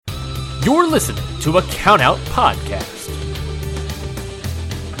You're listening to a Countout Podcast.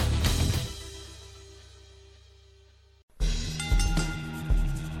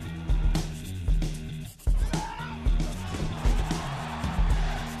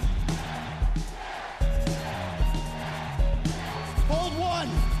 Hold one,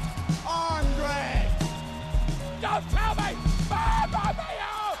 arm drag. Don't tell me!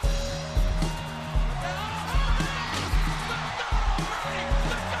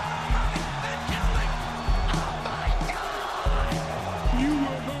 You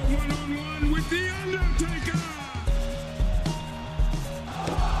will go one-on-one with The Undertaker!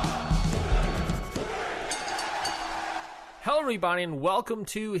 Hello, everybody, and welcome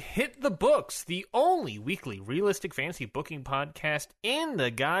to Hit the Books, the only weekly realistic fantasy booking podcast in the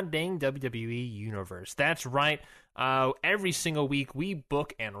goddamn WWE universe. That's right. Every single week, we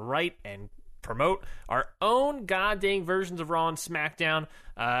book and write and promote our own goddamn versions of Raw and SmackDown.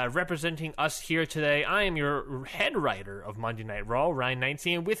 Representing us here today, I am your head writer of Monday Night Raw, Ryan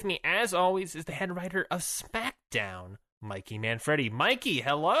Knightsey, and with me, as always, is the head writer of SmackDown, Mikey Manfredi. Mikey,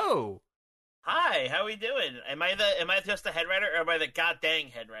 hello! Hi, how we doing? Am I just the head writer, or am I the goddamn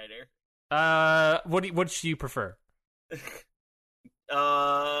head writer? What do you prefer?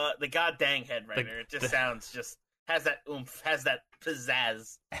 The goddamn head writer. It just sounds has that oomph, has that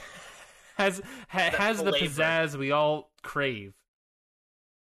pizzazz. has the pizzazz we all crave.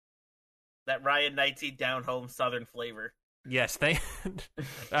 That Ryan Knightsey down home Southern flavor. Yes,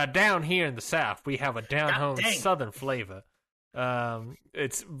 down here in the South we have a down home Southern flavor.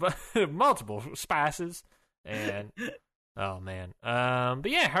 It's multiple spices and oh man. But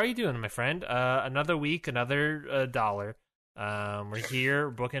yeah, how are you doing, my friend? Another week, another dollar. We're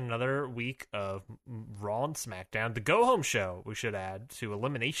here booking another week of Raw and SmackDown, the go home show. We should add to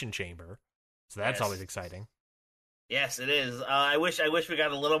Elimination Chamber, so that's always exciting. Yes, it is. I wish we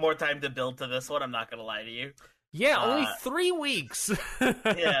got a little more time to build to this one. I'm not gonna lie to you. Yeah, only 3 weeks.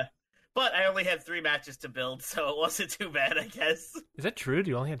 Yeah. But I only had 3 matches to build, so it wasn't too bad, I guess. Is that true? Do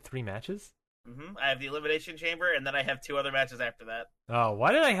you only have 3 matches? Mm-hmm. I have the Elimination Chamber, and then I have 2 other matches after that. Oh,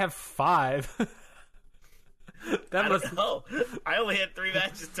 why did I have 5? I don't know. I only had 3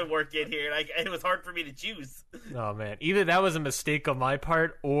 matches to work in here, and it was hard for me to choose. Oh, man. Either that was a mistake on my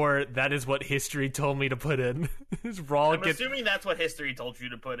part, or that is what history told me to put in. I'm assuming that's what history told you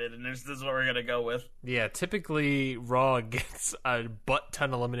to put in, and this is what we're going to go with. Yeah, typically Raw gets a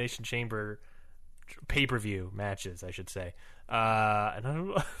butt-ton Elimination Chamber pay-per-view matches, I should say. And I don't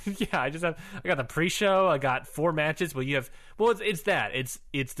know. Yeah, I got the pre-show. I got 4 matches.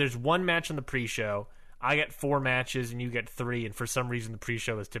 It's there's 1 match on the pre-show. I get 4 matches and you get 3, and for some reason the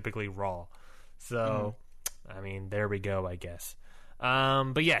pre-show is typically Raw. So, I mean, there we go, I guess.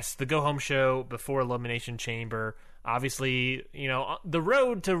 But yes, the go-home show before Elimination Chamber. Obviously, the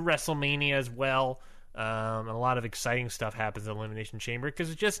road to WrestleMania as well. And a lot of exciting stuff happens in Elimination Chamber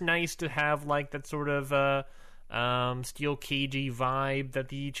because it's just nice to have like that sort of steel cagey vibe that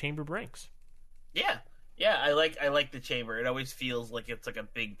the Chamber brings. Yeah, I like the Chamber. It always feels like it's like a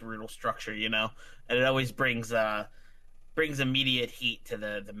big brutal structure, and it always brings immediate heat to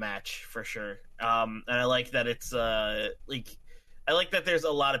the match for sure. And I like that it's I like that there's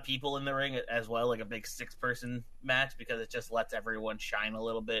a lot of people in the ring as well, like a big 6-person match, because it just lets everyone shine a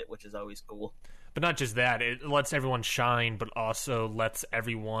little bit, which is always cool. But not just that, it lets everyone shine, but also lets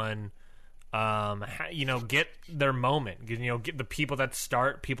everyone, get their moment. Get the people that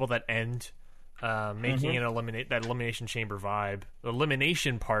start, people that end, making it that Elimination Chamber vibe. The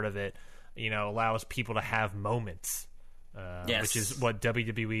elimination part of it, allows people to have moments, which is what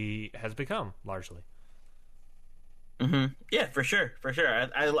WWE has become largely. Mm-hmm. Yeah, for sure.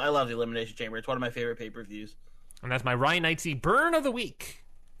 I love the Elimination Chamber. It's one of my favorite pay-per-views. And that's my Ryan Knightsey Burn of the Week.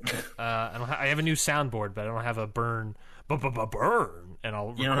 I have a new soundboard, but I don't have a burn. Burn, and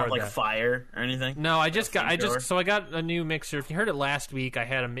I'll. You don't have like fire or anything. No, I got a new mixer. If you heard it last week, I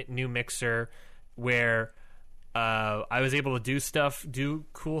had a new mixer where I was able to do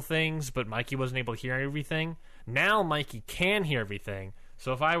cool things, but Mikey wasn't able to hear everything. Now Mikey can hear everything.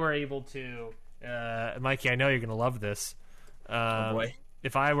 So if I were able to. Mikey, I know you're going to love this. Oh boy.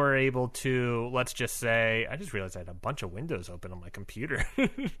 If I were able to, let's just say, I just realized I had a bunch of windows open on my computer.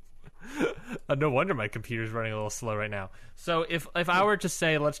 No wonder my computer's running a little slow right now. So if I were to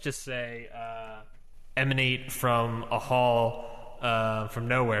say, let's just say, emanate from a hall from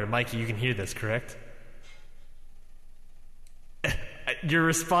nowhere, Mikey, you can hear this, correct? Your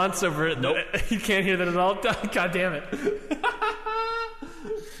response over... Nope. You can't hear that at all? God damn it.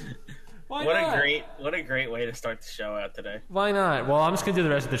 Why what not? a great way to start the show out today. Why not? Well, I'm just gonna do the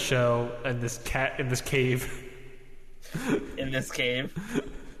rest of the show in this cave. In this cave.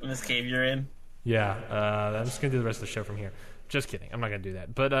 In this cave you're in. Yeah, I'm just gonna do the rest of the show from here. Just kidding. I'm not gonna do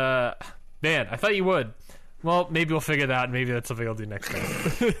that. But man, I thought you would. Well, maybe we'll figure it out. And maybe that's something I'll do next time.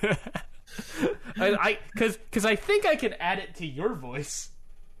 Because I think I can add it to your voice.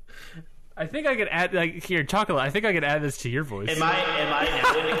 I think I could add here, chocolate. I think I could add this to your voice. Am I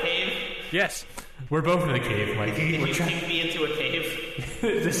now in the cave? Yes, we're both in the cave, Mike. Can you kick me into a cave?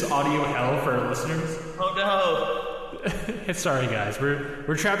 This audio hell for our listeners. Oh no! Sorry, guys.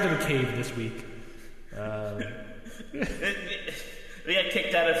 We're trapped in a cave this week. We got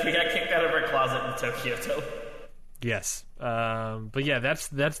kicked out of our closet in Tokyo. Yes, but yeah, that's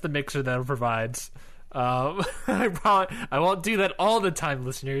the mixer that it provides. I won't do that all the time,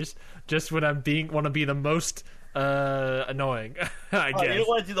 listeners. Just when I want to be the most annoying. I guess. You don't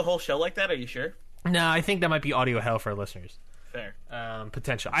want to do the whole show like that? Are you sure? No, I think that might be audio hell for our listeners. Fair.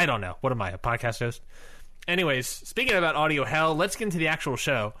 Potential. I don't know. What am I, a podcast host? Anyways, speaking about audio hell, let's get into the actual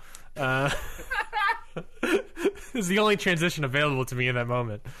show. This is the only transition available to me in that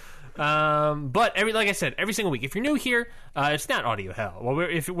moment. But like I said, every single week, if you're new here, it's not audio hell. Well,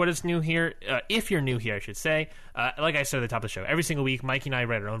 if you're new here, I should say, like I said at the top of the show, every single week, Mikey and I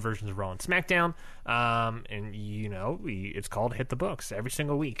write our own versions of Raw and SmackDown. And it's called Hit the Books every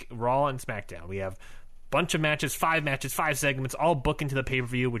single week, Raw and SmackDown. We have bunch of matches, 5 segments, all booked into the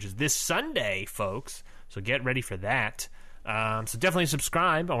pay-per-view, which is this Sunday, folks. So get ready for that. So definitely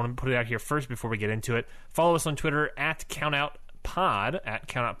subscribe. I want to put it out here first before we get into it. Follow us on Twitter at CountOutPod.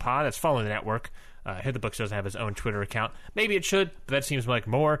 That's following the network. Hit the Books doesn't have his own Twitter account. Maybe it should, but that seems like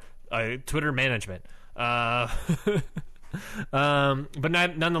more Twitter management. But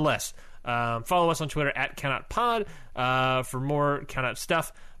nonetheless, follow us on Twitter at CountOutPod for more Countout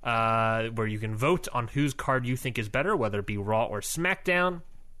stuff, where you can vote on whose card you think is better, whether it be Raw or SmackDown.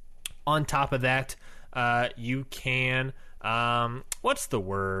 On top of that, you can what's the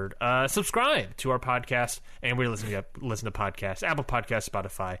word? Subscribe to our podcast, and we're listen to podcasts, Apple Podcasts,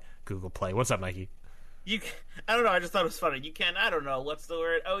 Spotify, Google Play. What's up, Mikey? I don't know. I just thought it was funny. You can. I don't know. What's the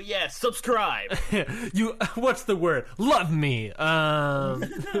word? Oh yeah, subscribe. What's the word? Love me.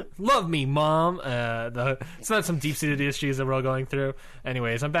 Love me, mom. It's not some deep-seated issues that we're all going through.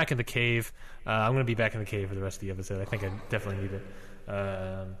 Anyways, I'm back in the cave. I'm gonna be back in the cave for the rest of the episode. I think I definitely need it.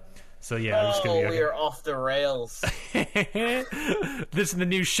 So yeah, I'm just gonna be. We are off the rails. This is the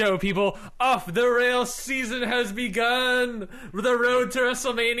new show, people. Off the Rails season has begun. The road to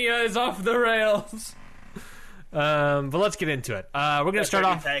WrestleMania is off the rails. But let's get into it. We're gonna start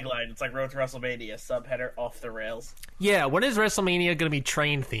off. Tagline. It's like Road to WrestleMania. Subheader: Off the rails. Yeah. When is WrestleMania gonna be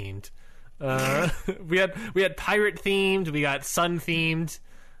train themed? We had pirate themed. We got sun themed.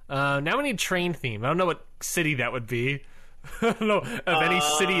 Now we need train themed. I don't know what city that would be. I don't know if any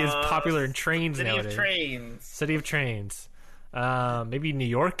city is popular in trains nowadays. City of Trains. Maybe New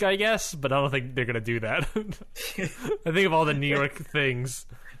York, I guess, but I don't think they're gonna do that. I think of all the New York things.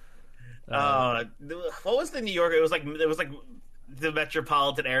 What was the New York? It was like the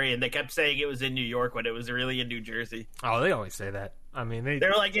metropolitan area, and they kept saying it was in New York when it was really in New Jersey. Oh, they always say that. I mean,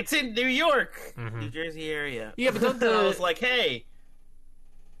 they're like, it's in New York, New Jersey area. Yeah, but I was like, hey.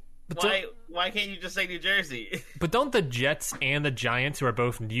 Why can't you just say New Jersey? But don't the Jets and the Giants, who are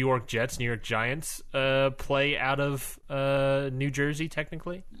both New York Jets, New York Giants, play out of New Jersey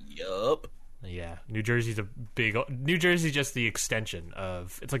technically? Yup. Yeah, New Jersey's just the extension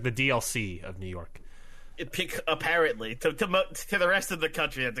of. It's like the DLC of New York. Apparently, to the rest of the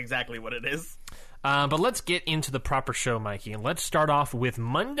country, that's exactly what it is. But let's get into the proper show, Mikey, and let's start off with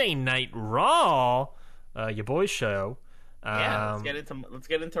Monday Night Raw, your boys' show. Let's get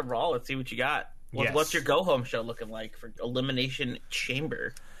into Raw. Let's see what you got. What's your go home show looking like for Elimination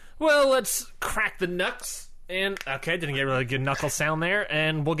Chamber? Well, let's crack the knucks. And okay, didn't get a really good knuckle sound there,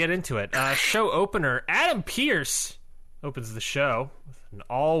 and we'll get into it. Show opener: Adam Pearce opens the show with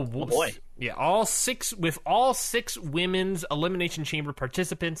all six women's Elimination Chamber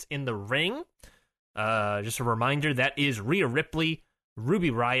participants in the ring. Just a reminder, that is Rhea Ripley,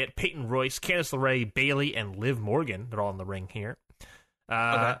 Ruby Riott, Peyton Royce, Candice LeRae, Bayley, and Liv Morgan. They're all in the ring here.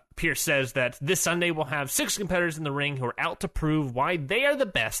 Okay. Pearce says that this Sunday we'll have 6 competitors in the ring who are out to prove why they are the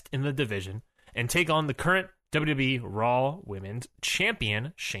best in the division and take on the current WWE Raw Women's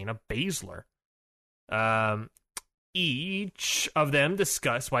Champion, Shayna Baszler. Each of them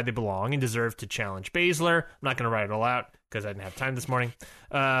discuss why they belong and deserve to challenge Baszler. I'm not going to write it all out because I didn't have time this morning.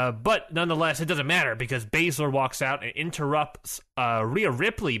 But nonetheless, it doesn't matter because Baszler walks out and interrupts Rhea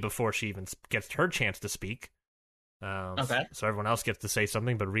Ripley before she even gets her chance to speak. So everyone else gets to say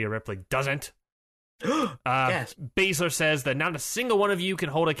something, but Rhea Ripley doesn't. Yes. Baszler says that not a single one of you can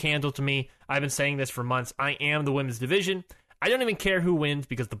hold a candle to me. I've been saying this for months. I am the women's division. I don't even care who wins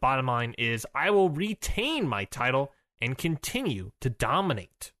because the bottom line is I will retain my title and continue to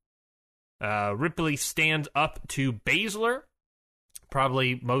dominate. Ripley stands up to Baszler,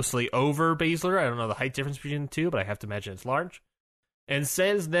 probably mostly over Baszler. I don't know the height difference between the two, but I have to imagine it's large. And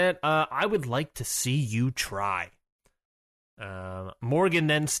says that I would like to see you try. Morgan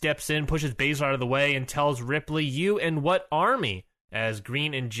then steps in, pushes Baszler out of the way, and tells Ripley, "You and what army?" as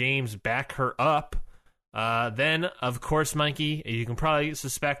Green and James back her up. Then, of course, Mikey, you can probably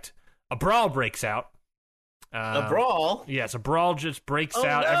suspect a brawl breaks out. A brawl? Yes, a brawl just breaks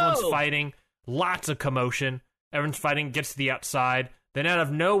out. No. Everyone's fighting. Lots of commotion. Everyone's fighting, gets to the outside. Then out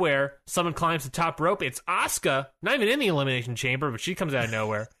of nowhere, someone climbs the top rope. It's Asuka, not even in the Elimination Chamber, but she comes out of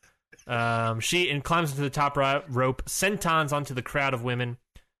nowhere. She climbs into the top rope, sentons onto the crowd of women,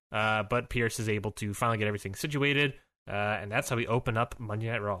 but Pierce is able to finally get everything situated, and that's how we open up Monday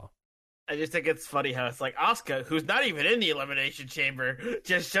Night Raw. I just think it's funny how it's like Asuka, who's not even in the Elimination Chamber,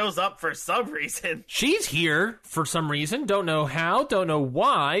 just shows up for some reason. She's here for some reason. Don't know how, don't know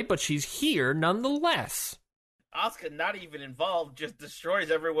why, but she's here nonetheless. Asuka, not even involved, just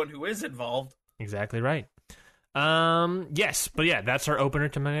destroys everyone who is involved. Exactly right. Yes, but yeah, that's our opener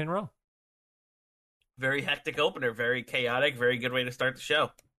to Monday Night Raw. Very hectic opener, very chaotic, very good way to start the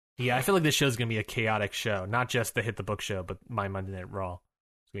show. Yeah, I feel like this show's going to be a chaotic show. Not just the Hit the Book show, but my Monday Night Raw.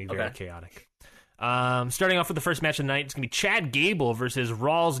 It's going to be very chaotic. Starting off with the first match of the night, it's going to be Chad Gable versus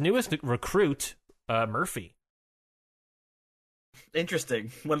Raw's newest recruit, Murphy.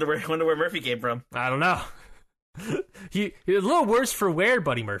 Interesting. Wonder where Murphy came from. I don't know. He's a little worse for wear,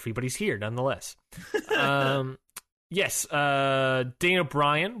 Buddy Murphy, but he's here nonetheless. Yes, Dana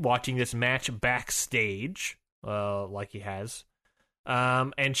Bryan watching this match backstage, like he has.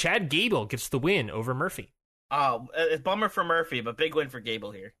 And Chad Gable gets the win over Murphy. Oh, it's bummer for Murphy, but big win for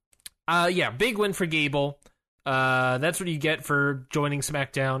Gable here. Yeah, big win for Gable. That's what you get for joining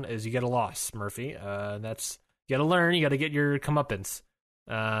SmackDown, is you get a loss, Murphy. That's, you gotta learn, you gotta get your comeuppance.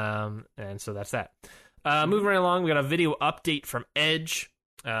 And so that's that. Moving right along, we got a video update from Edge.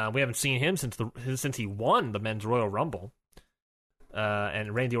 We haven't seen him since he won the Men's Royal Rumble.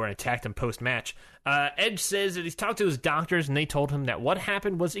 And Randy Orton attacked him post-match. Edge says that he's talked to his doctors, and they told him that what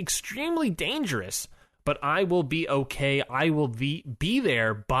happened was extremely dangerous, but I will be okay. I will be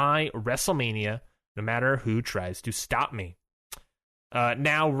there by WrestleMania, no matter who tries to stop me.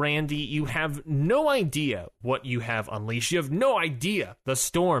 Now, Randy, you have no idea what you have unleashed. You have no idea the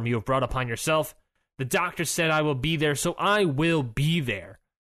storm you have brought upon yourself. The doctor said I will be there, so I will be there.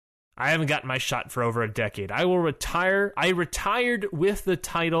 I haven't gotten my shot for over a decade. I will retire. I retired with the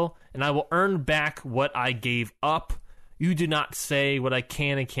title, and I will earn back what I gave up. You do not say what I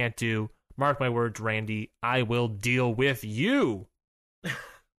can and can't do. Mark my words, Randy. I will deal with you.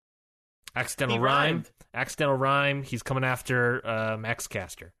 Accidental rhyme. Accidental rhyme. He's coming after Max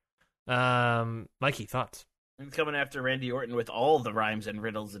Caster. Mikey, thoughts? He's coming after Randy Orton with all the rhymes and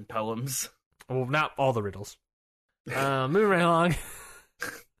riddles and poems. Well, not all the riddles. Moving right along.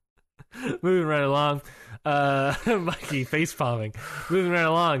 Moving right along. Mikey, face palming. Moving right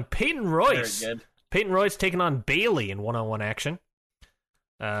along. Peyton Royce. Very good. Peyton Royce taking on Bayley in one-on-one action.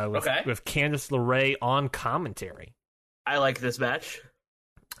 With Candice LeRae on commentary. I like this match.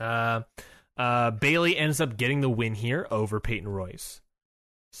 Bayley ends up getting the win here over Peyton Royce.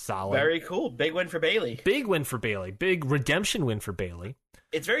 Solid. Very cool. Big win for Bayley. Big win for Bayley. Big redemption win for Bayley.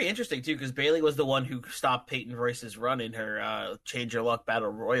 It's very interesting, too, because Bayley was the one who stopped Peyton Royce's run in her Change Your Luck Battle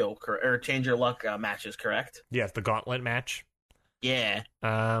Royal, or Change Your Luck matches, correct? Yes, the gauntlet match. Yeah.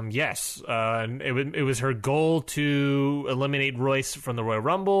 Yes. It was her goal to eliminate Royce from the Royal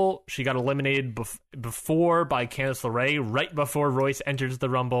Rumble. She got eliminated before by Candice LeRae, right before Royce enters the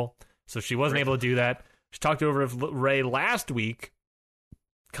Rumble. So she wasn't able to do that. She talked over with LeRae last week.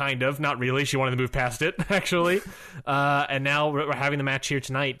 Kind of, not really. She wanted to move past it, actually. And now we're having the match here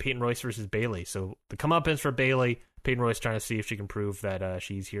tonight, Peyton Royce versus Bayley. So the comeuppance for Bayley, Peyton Royce trying to see if she can prove that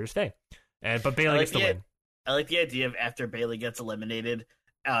she's here to stay. But Bayley gets the win. I like the idea of after Bayley gets eliminated,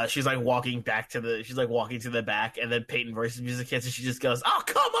 she's like walking to the back, and then Peyton Royce's music hits, and she just goes, "Oh,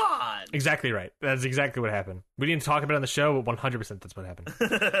 come on!" Exactly right. That's exactly what happened. We didn't talk about it on the show, but 100% that's what happened.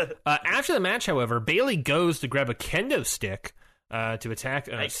 After the match, however, Bayley goes to grab a kendo stick to attack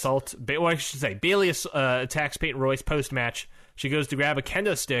and assault. Well, I should say Bayley attacks Peyton Royce post-match. She goes to grab a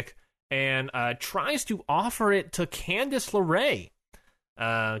kendo stick and tries to offer it to Candice LeRae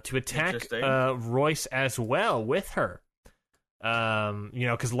to attack Royce as well with her.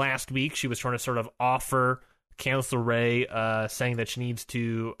 Because last week she was trying to sort of offer Candice LeRae, saying that she needs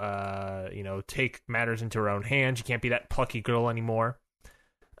to, take matters into her own hands. She can't be that plucky girl anymore.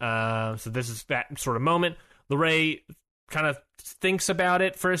 So this is that sort of moment. LeRae kind of thinks about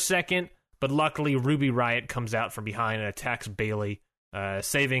it for a second, but luckily Ruby Riott comes out from behind and attacks Bayley,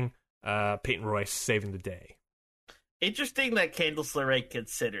 saving Peyton Royce, saving the day. Interesting that Candice LeRae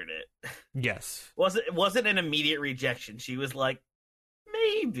considered it. Yes. Wasn't an immediate rejection. She was like,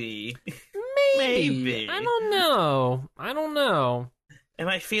 maybe. Maybe. I don't know. Am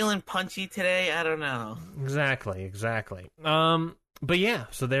I feeling punchy today? I don't know. Exactly. But yeah,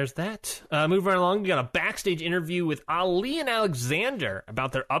 so there's that. Moving right along, we got a backstage interview with Ali and Alexander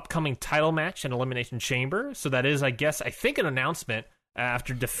about their upcoming title match in Elimination Chamber. So that is, I think, an announcement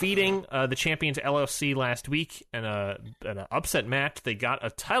after defeating the champions LLC last week in an upset match. They got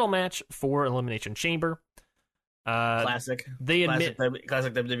a title match for Elimination Chamber. Classic. They admit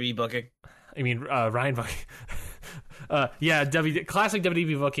classic WWE booking. I mean, Ryan booking. Yeah, classic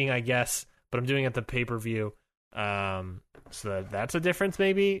WWE booking, I guess. But I'm doing it at the pay-per-view. So that's a difference,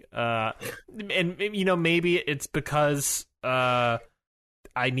 maybe. And maybe it's because I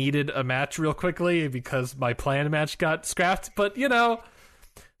needed a match real quickly because my planned match got scrapped. But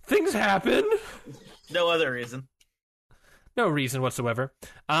things happen. No other reason. No reason whatsoever.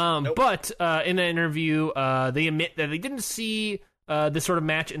 Nope. But in the interview, they admit that they didn't see this sort of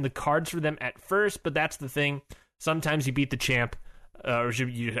match in the cards for them at first. But that's the thing. Sometimes you beat the champ,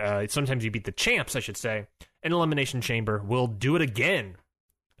 sometimes you beat the champs, I should say. In Elimination Chamber, we'll do it again.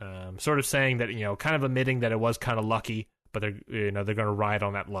 Sort of saying that kind of admitting that it was kind of lucky, but they're going to ride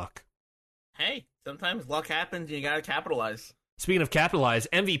on that luck. Hey, sometimes luck happens and you got to capitalize. Speaking of capitalize,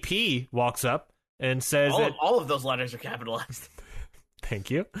 MVP walks up and says all of those letters are capitalized.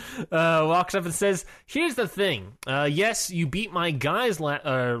 Thank you. Walks up and says, here's the thing. Yes, you beat my guys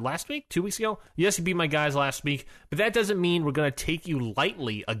last week, 2 weeks ago. Yes, you beat my guys last week, but that doesn't mean we're going to take you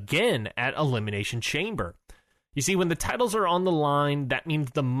lightly again at Elimination Chamber. You see, when the titles are on the line, that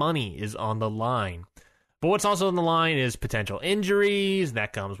means the money is on the line. But what's also on the line is potential injuries.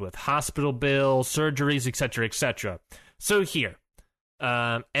 That comes with hospital bills, surgeries, etc., etc. So here,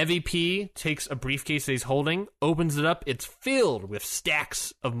 MVP takes a briefcase that he's holding, opens it up. It's filled with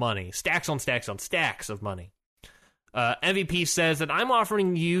stacks of money. Stacks on stacks on stacks of money. MVP says that I'm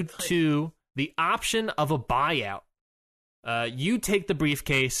offering you the option of a buyout. You take the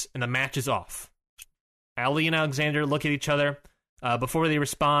briefcase and the match is off. Ali and Alexander look at each other. Before they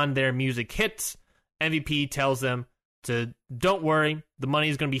respond, their music hits. MVP tells them to don't worry. The money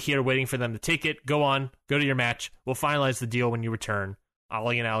is going to be here waiting for them to take it. Go on. Go to your match. We'll finalize the deal when you return.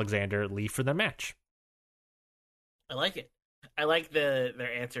 Ali and Alexander leave for their match. I like it. I like their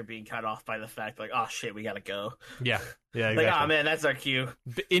answer being cut off by the fact like, oh shit, we gotta go. Yeah, exactly. Like, oh man, that's our cue.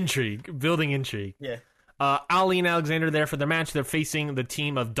 Intrigue, building intrigue. Yeah. Ali and Alexander there for their match. They're facing the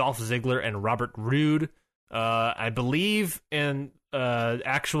team of Dolph Ziggler and Robert Roode. I believe in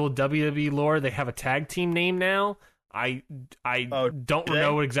actual WWE lore, they have a tag team name now. I don't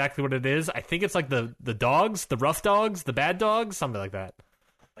know exactly what it is. I think it's like the dogs, the rough dogs, the bad dogs, something like that.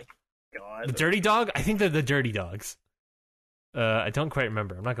 Oh my God. The dirty dog? I think they're the dirty dogs. I don't quite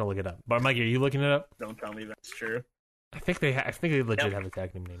remember. I'm not gonna look it up. But Mike, are you looking it up? Don't tell me that's true. I think they legit have a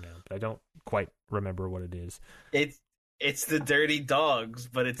tag team name now, but I don't quite remember what it is. It's the Dirty Dogs,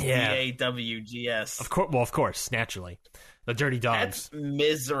 but it's DAWGS. Of course, naturally, the Dirty Dogs. That's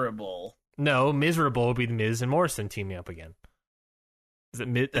miserable. No, miserable would be the Miz and Morrison teaming up again. The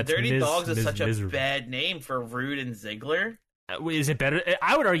Dirty Dogs is such a bad name for Rude and Ziggler. Is it better?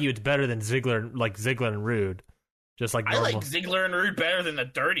 I would argue it's better than Ziggler and Rude. Just like normal. I like Ziggler and Rude better than the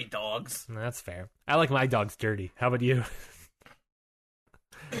Dirty Dogs. That's fair. I like my dogs dirty. How about you?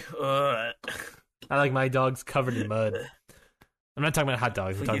 I like my dogs covered in mud. I'm not talking about hot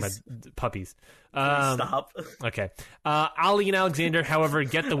dogs. I'm talking about puppies. Stop. Okay. Ali and Alexander, however,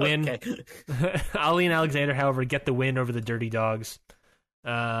 get the win. Okay. Ali and Alexander, however, get the win over the Dirty Dogs.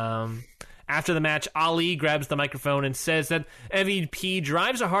 After the match, Ali grabs the microphone and says that MVP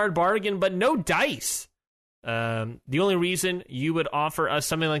drives a hard bargain, but no dice. The only reason you would offer us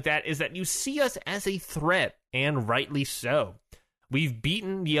something like that is that you see us as a threat, and rightly so. We've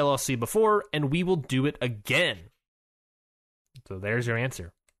beaten the LLC before, and we will do it again. So there's your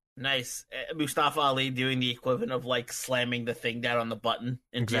answer. Nice. Mustafa Ali doing the equivalent of like slamming the thing down on the button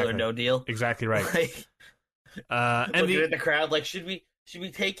in Deal or No Deal. Exactly right. Like, looking at the crowd like, should we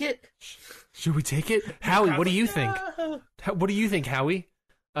take it? Should we take it? Howie, what do you think? What do you think, Howie?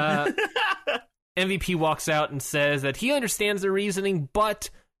 MVP walks out and says that he understands the reasoning, but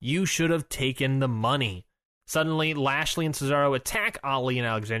you should have taken the money. Suddenly, Lashley and Cesaro attack Ali and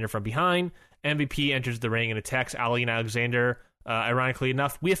Alexander from behind. MVP enters the ring and attacks Ali and Alexander, ironically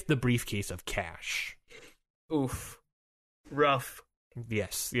enough, with the briefcase of cash. Oof. Rough.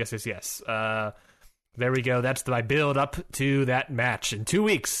 Yes. There we go. That's my build up to that match in 2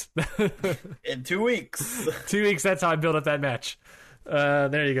 weeks. In 2 weeks. 2 weeks, that's how I build up that match.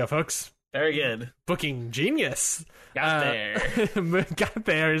 There you go, folks. Very good. Booking genius. Got there. Got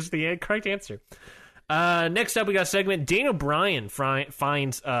there is the correct answer. Next up, we got a segment. Daniel Bryan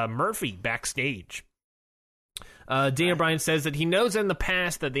finds Murphy backstage. Daniel Bryan says that he knows in the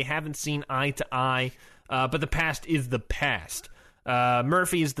past that they haven't seen eye to eye, but the past is the past.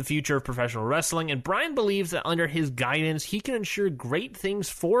 Murphy is the future of professional wrestling, and Bryan believes that under his guidance, he can ensure great things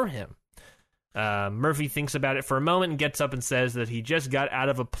for him. Murphy thinks about it for a moment and gets up and says that he just got out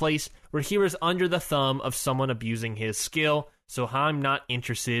of a place where he was under the thumb of someone abusing his skill, so I'm not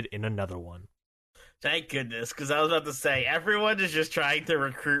interested in another one. Thank goodness, because I was about to say, everyone is just trying to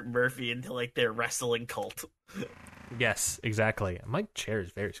recruit Murphy into, like, their wrestling cult. Yes, exactly. My chair is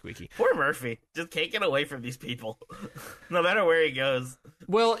very squeaky. Poor Murphy. Just can't get away from these people. No matter where he goes.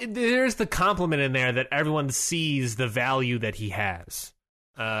 Well, there's the compliment in there that everyone sees the value that he has.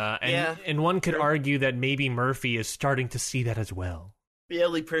 And one could argue that maybe Murphy is starting to see that as well. The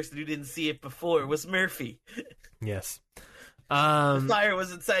only person who didn't see it before was Murphy. Yes. The fire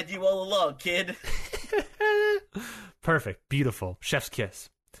was inside you all along, kid. Perfect. Beautiful. Chef's kiss.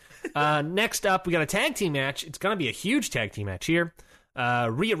 Next up, we got a tag team match. It's going to be a huge tag team match here.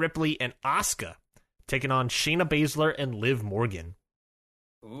 Rhea Ripley and Asuka taking on Shayna Baszler and Liv Morgan.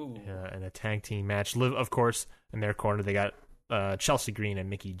 Ooh. In a tag team match. Liv, of course, in their corner, they got Chelsea Green and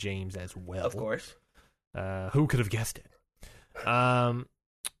Mickie James as well. Of course. Who could have guessed it?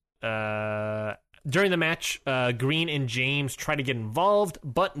 During the match, Green and James try to get involved,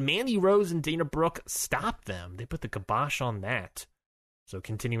 but Mandy Rose and Dana Brooke stop them. They put the kibosh on that. So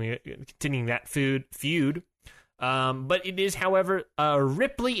continuing that feud. But it is, however,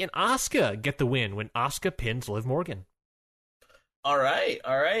 Ripley and Asuka get the win when Asuka pins Liv Morgan. All right.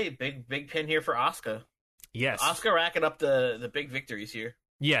 Big pin here for Asuka. Yes. Asuka racking up the big victories here.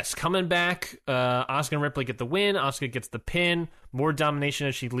 Yes, coming back, Asuka and Ripley get the win. Asuka gets the pin. More domination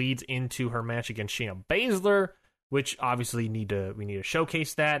as she leads into her match against Shayna Baszler, which obviously we need to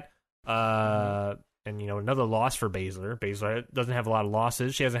showcase that. And, another loss for Baszler. Baszler doesn't have a lot of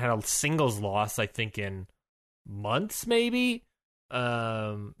losses. She hasn't had a singles loss, I think, in months, maybe.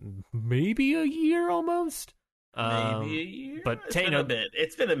 Maybe a year almost. Maybe a year? But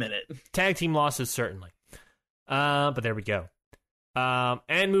It's been a minute. Tag team losses, certainly. But there we go.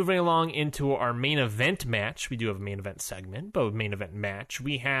 And moving along into our main event match. We do have a main event segment, but main event match.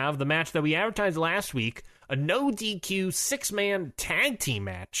 We have the match that we advertised last week, a no DQ 6-man tag team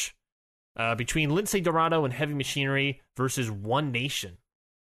match between Lince Dorado and Heavy Machinery versus One Nation.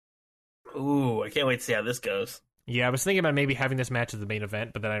 Ooh, I can't wait to see how this goes. Yeah, I was thinking about maybe having this match as the main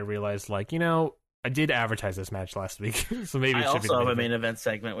event, but then I realized, I did advertise this match last week, so maybe it should be the I also have a main event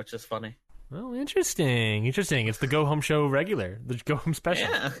segment, which is funny. Oh, interesting. It's the Go Home Show regular, the Go Home special.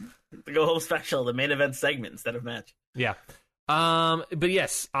 Yeah, the Go Home special, the main event segment instead of match. Yeah. But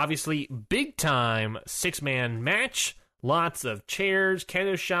yes, obviously, big time 6-man match. Lots of chairs,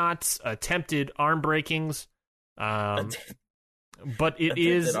 kendo shots, attempted arm breakings. But it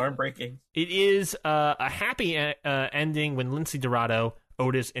is arm breaking. It is a happy ending when Lince Dorado,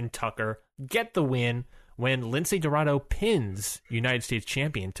 Otis, and Tucker get the win when Lince Dorado pins United States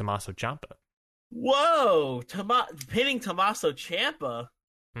champion Tommaso Ciampa. Whoa! Pinning Tommaso Ciampa.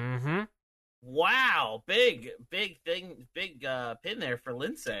 Mm-hmm. Wow! Big thing. Big pin there for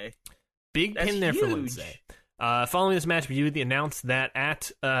Lince. Big That's pin there huge. for Lince. Following this match, we announced that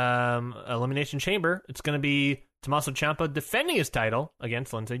at Elimination Chamber, it's going to be Tommaso Ciampa defending his title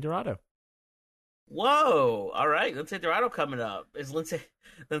against Lince Dorado. Whoa! All right, Lince Dorado coming up. Is Lince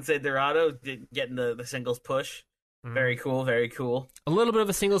Dorado getting the singles push? Mm. Very cool, very cool. A little bit of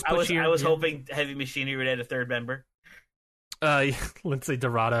a singles push here. I was hoping Heavy Machinery would add a third member. Lince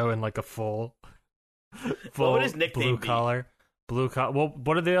Dorado in a full what would his nickname blue collar. Well,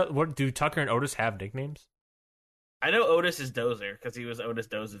 what do Tucker and Otis have nicknames? I know Otis is Dozer because he was Otis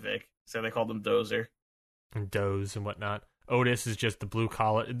Dozovic, so they called him Dozer. And Doze and whatnot. Otis is just the blue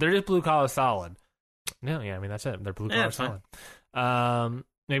collar. They're just blue collar solid. No, yeah, I mean that's it. They're blue collar solid.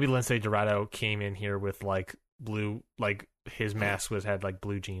 Maybe Lince Dorado came in here with blue, his mask had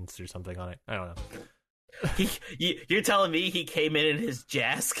blue jeans or something on it. I don't know. You're telling me he came in his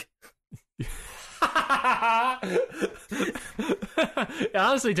Jask? It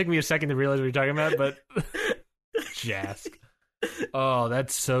honestly took me a second to realize what you're talking about, but Jask. Oh,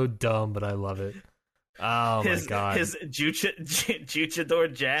 that's so dumb, but I love it. Oh my god. His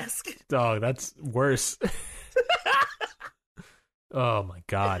Juchador Jask. Oh, that's worse. Oh my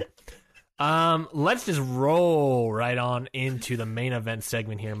god. Let's just roll right on into the main event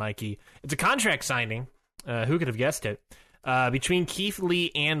segment here, Mikey. It's a contract signing. Who could have guessed it? Between Keith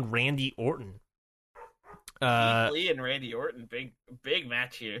Lee and Randy Orton. Keith Lee and Randy Orton, big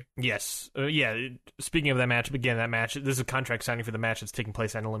match here. Yes. Speaking of that match, this is a contract signing for the match that's taking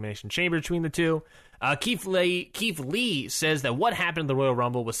place at Elimination Chamber between the two. Keith Lee says that what happened at the Royal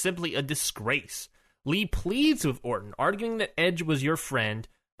Rumble was simply a disgrace. Lee pleads with Orton, arguing that Edge was your friend.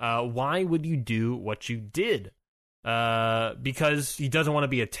 Why would you do what you did? Because he doesn't want to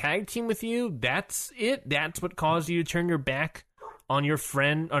be a tag team with you? That's it? That's what caused you to turn your back on your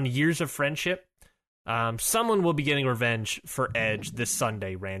friend, on years of friendship? Someone will be getting revenge for Edge this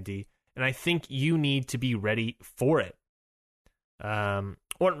Sunday, Randy, and I think you need to be ready for it.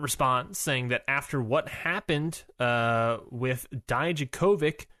 Orton responds, saying that after what happened with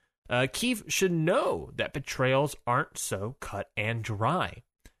Dijakovic, Keith should know that betrayals aren't so cut and dry.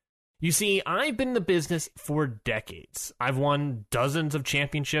 You see, I've been in the business for decades. I've won dozens of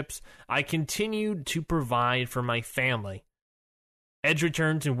championships. I continued to provide for my family. Edge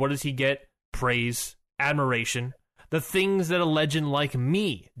returns, and what does he get? Praise, admiration, the things that a legend like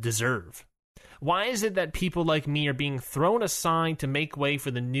me deserve. Why is it that people like me are being thrown aside to make way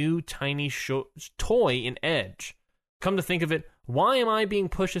for the new tiny toy in Edge? Come to think of it, why am I being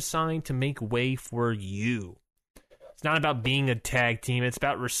pushed aside to make way for you? It's not about being a tag team, it's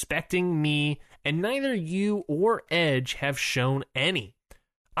about respecting me, and neither you or Edge have shown any.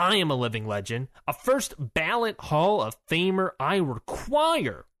 I am a living legend, a first ballot Hall of Famer. I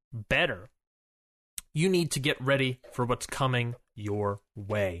require better. You need to get ready for what's coming your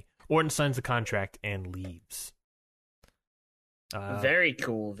way. Orton signs the contract and leaves. Very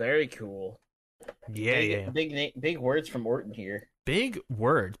cool. Very cool. Yeah. Big words from Orton here. Big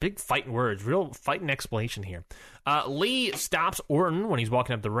words. Big fighting words. Real fighting explanation here. Lee stops Orton when he's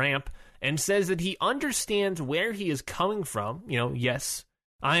walking up the ramp and says that he understands where he is coming from. Yes,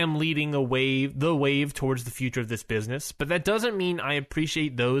 I am leading the wave towards the future of this business, but that doesn't mean I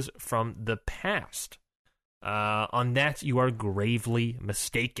appreciate those from the past. On that, you are gravely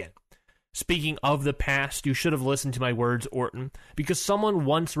mistaken. Speaking of the past, you should have listened to my words, Orton, because someone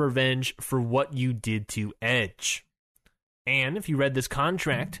wants revenge for what you did to Edge. And if you read this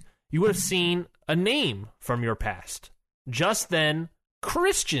contract, you would have seen a name from your past. Just then,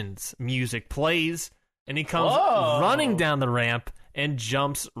 Christian's music plays, and he comes running down the ramp and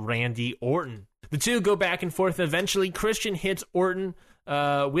jumps Randy Orton. The two go back and forth. Eventually, Christian hits Orton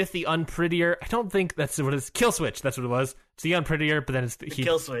with the unprettier. I don't think that's what it's. Kill switch. That's what it was. It's the unprettier, but then it's the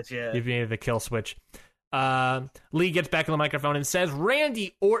kill switch. Yeah, he made the kill switch. Lee gets back on the microphone and says,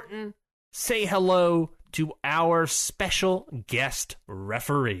 "Randy Orton, say hello to our special guest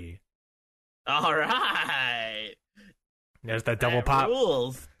referee." All right. There's that double pop.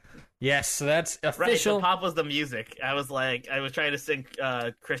 Rules. Yes, so that's official. Right, the pop was the music. I was trying to sync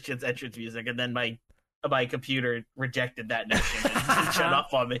Christian's entrance music, and then my computer rejected that notion and shut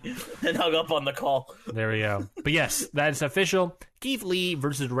off on me and hung up on the call. There we go. But yes, that's official. Keith Lee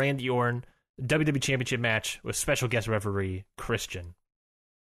versus Randy Orton, WWE Championship match with special guest referee Christian.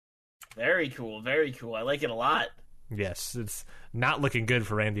 Very cool. Very cool. I like it a lot. Yes, it's not looking good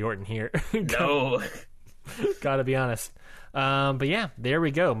for Randy Orton here. No. Gotta be honest. But yeah, there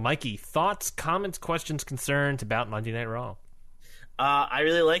we go. Mikey, thoughts, comments, questions, concerns about Monday Night Raw? I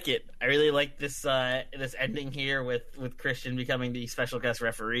really like it. I really like this ending here with Christian becoming the special guest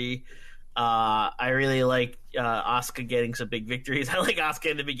referee. I really like Asuka getting some big victories. I like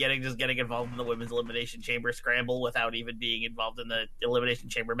Asuka in the beginning just getting involved in the Women's Elimination Chamber scramble without even being involved in the Elimination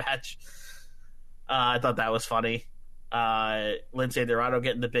Chamber match. I thought that was funny. Lindsay Dorado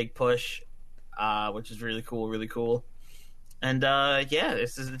getting the big push, which is really cool. And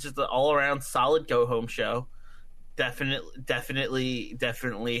this is just an all-around solid go-home show. Definitely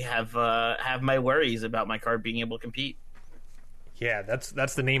have my worries about my card being able to compete. Yeah,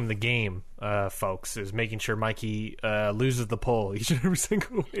 that's the name of the game, folks, is making sure Mikey loses the poll each and every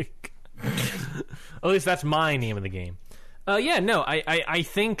single week. At least that's my name of the game. I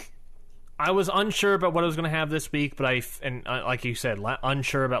think I was unsure about what I was going to have this week, but like you said,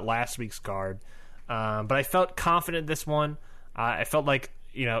 unsure about last week's card. But I felt confident this one. I felt like,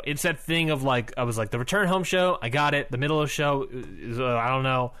 it's that thing of I was like, the return home show, I got it. The middle of the show, I don't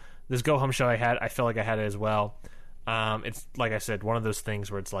know. This go home show I felt like I had it as well. It's like I said, one of those things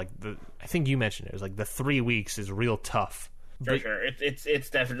where it's like I think you mentioned it was like the 3 weeks is real tough. For sure, it's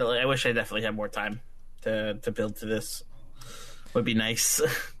definitely. I wish I definitely had more time to build to this. Would be nice.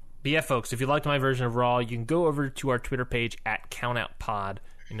 But yeah, folks, if you liked my version of Raw, you can go over to our Twitter page at CountOutPod,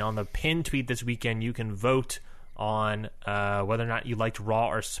 and on the pinned tweet this weekend, you can vote on whether or not you liked Raw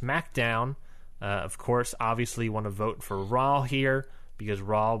or SmackDown. Of course, obviously you want to vote for Raw here because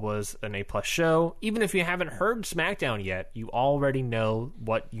Raw was an A+ show. Even if you haven't heard SmackDown yet, you already know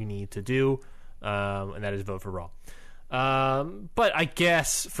what you need to do, and that is vote for Raw. But I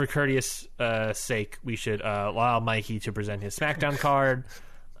guess for courteous sake, we should allow Mikey to present his SmackDown card.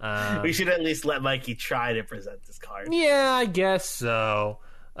 We should at least let Mikey try to present this card. Yeah, I guess so.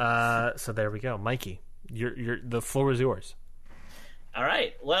 So there we go, Mikey. The floor is yours. All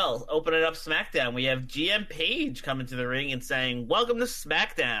right. Well, opening up SmackDown, we have GM Paige coming to the ring and saying, "Welcome to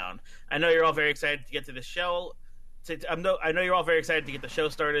SmackDown. I know you're all very excited to get to the show. I know you're all very excited to get the show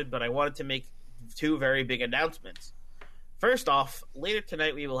started, but I wanted to make two very big announcements. First off, later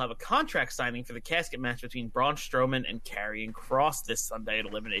tonight we will have a contract signing for the casket match between Braun Strowman and Karrion Kross this Sunday at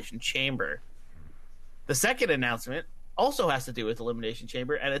Elimination Chamber. The second announcement also has to do with Elimination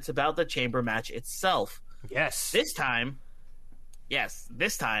Chamber, and it's about the Chamber match itself. Yes. This time,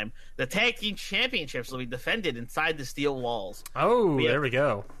 the Tag Team Championships will be defended inside the steel walls. There we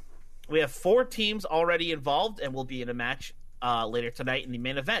go. We have 4 teams already involved and will be in a match later tonight in the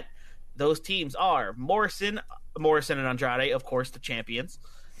main event. Those teams are Morrison and Andrade, of course, the champions.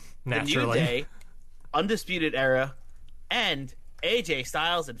 Naturally. The New Day, Undisputed Era, and AJ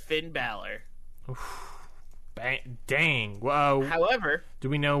Styles and Finn Balor. Dang. Whoa. However, do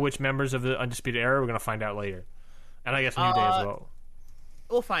we know which members of the Undisputed Era? We're going to find out later. And I guess New Day as well.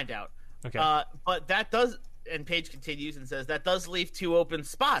 We'll find out. Okay. But that does, and Paige continues and says, that does leave 2 open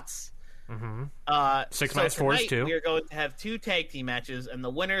spots. Mm-hmm. 6 so minus 4 is 2. We are going to have 2 tag team matches, and the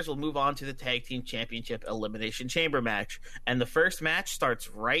winners will move on to the Tag Team Championship Elimination Chamber match. And the first match starts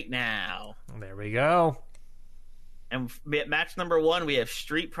right now. There we go. And match number 1, we have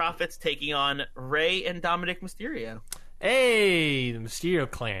Street Profits taking on Rey and Dominic Mysterio. Hey, the Mysterio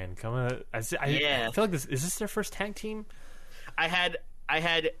clan coming. I feel like is this their first tag team? I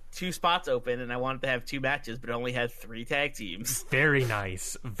had 2 spots open, and I wanted to have 2 matches, but I only had 3 tag teams. Very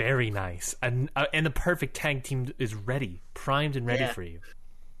nice, very nice, and the perfect tag team is ready, primed and ready for you.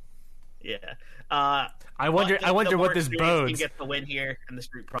 Yeah. I wonder what this bodes. Get the win here, and the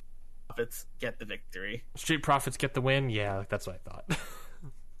Street Profits get the victory. Street Profits get the win. Yeah, that's what I thought.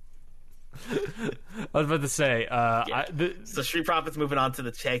 I was about to say. So Street Profits moving on to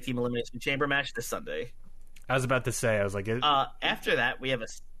the Tag Team Elimination Chamber match this Sunday. I was about to say. I was like. After that, we have a.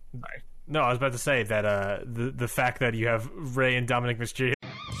 Sorry. No, I was about to say that the fact that you have Rey and Dominic Mysterio.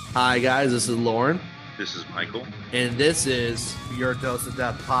 Hi guys, this is Lauren. This is Michael. And this is Your Dose of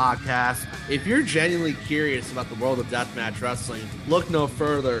Death podcast. If you're genuinely curious about the world of deathmatch wrestling, look no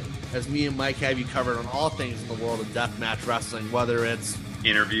further, as me and Mike have you covered on all things in the world of deathmatch wrestling, whether it's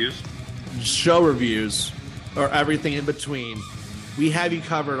interviews, show reviews, or everything in between. We have you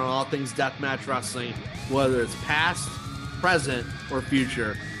covered on all things deathmatch wrestling, whether it's past, present, or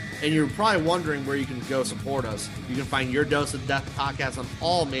future. And you're probably wondering where you can go support us. You can find Your Dose of Death podcast on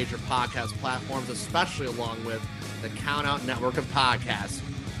all major podcast platforms, especially along with the Count Out network of podcasts.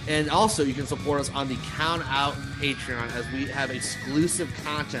 And also, you can support us on the Count Out Patreon, as we have exclusive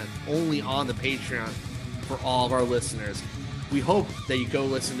content only on the Patreon for all of our listeners. We hope that you go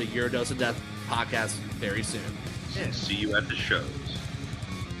listen to Your Dose of Death podcast very soon. And see you at the shows.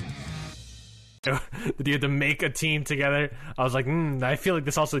 Did you have to make a team together? I was like, I feel like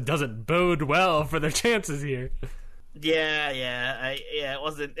this also doesn't bode well for their chances here. Yeah. It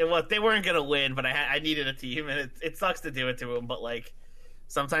wasn't. They weren't gonna win, but I needed a team, and it sucks to do it to them. But like,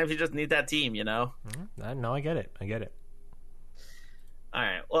 sometimes you just need that team, you know. No, I get it. All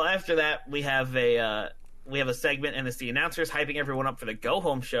right. Well, after that, we have a segment, and it's the announcers hyping everyone up for the Go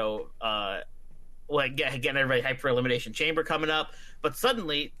Home show. Getting everybody hyped for Elimination Chamber coming up. But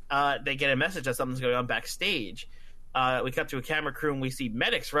suddenly, they get a message that something's going on backstage. We cut to a camera crew, and we see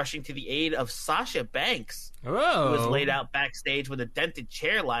medics rushing to the aid of Sasha Banks, who is laid out backstage with a dented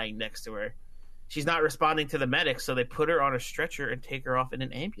chair lying next to her. She's not responding to the medics, so they put her on a stretcher and take her off in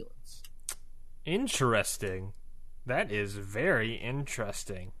an ambulance. Interesting. That is very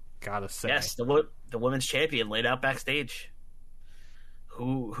interesting, gotta say. Yes, the women's champion laid out backstage.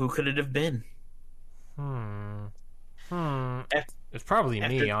 Who could it have been? It's probably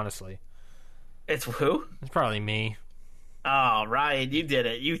me, honestly. It's who? It's probably me. Oh, Ryan, you did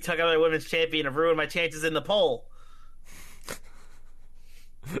it. You took out my women's champion and ruined my chances in the poll.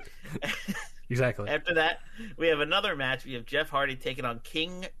 Exactly. After that, we have another match. We have Jeff Hardy taking on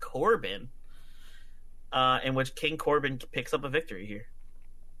King Corbin, in which King Corbin picks up a victory here.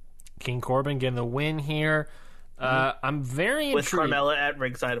 King Corbin getting the win here. I'm very with intrigued. Carmella at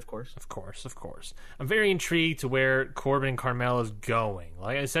ringside, of course. Of course. I'm very intrigued to where Corbin and Carmella is going.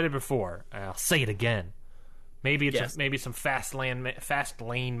 Like I said it before, I'll say it again. Maybe it's Yes. maybe some fast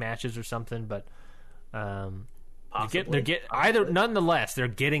lane matches or something, but Possibly. nonetheless they're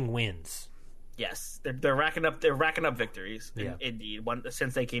getting wins. Yes, they're racking up victories. Yeah. Indeed.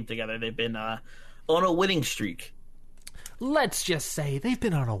 Since they came together, they've been on a winning streak. Let's just say they've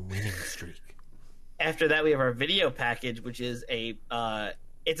been on a winning streak. After that, we have our video package, which is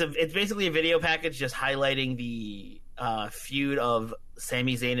it's basically a video package just highlighting the feud of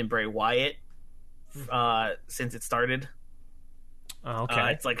Sami Zayn and Bray Wyatt since it started.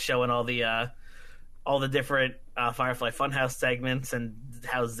 Okay. It's like showing all the different Firefly Funhouse segments and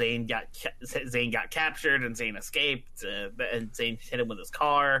how Zayn got captured and Zayn escaped and Zayn hit him with his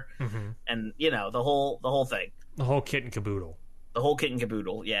car and the whole thing. The whole kit and caboodle. The whole kit and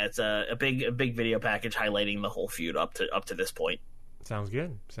caboodle. Yeah, it's a big video package highlighting the whole feud up to this point. Sounds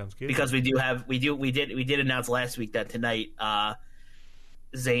good. Because we did announce last week that tonight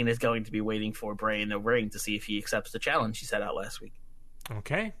Zayn is going to be waiting for Bray in the ring to see if he accepts the challenge he set out last week.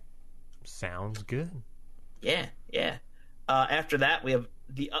 Okay. Sounds good. Yeah. After that, we have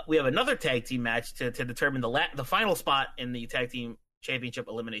another tag team match to determine the final spot in the tag team championship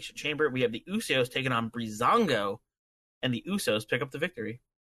elimination chamber. We have the Usos taking on Breezango, and the Usos pick up the victory.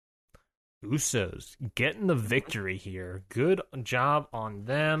 Usos getting the victory here. Good job on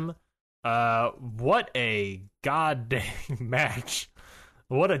them. What a goddamn match.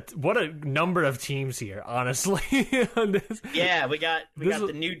 What a number of teams here, honestly. Yeah, we got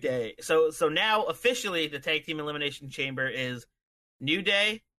the New Day. So now officially the tag team elimination chamber is New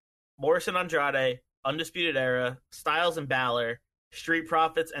Day, Morrison Andrade, Undisputed Era, Styles and Balor, Street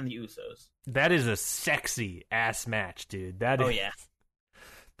Profits, and the Usos. That is a sexy ass match, dude. That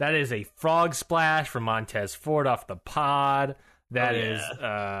is a frog splash from Montez Ford off the pod. That is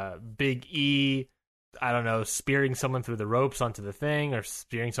Big E, I don't know, spearing someone through the ropes onto the thing or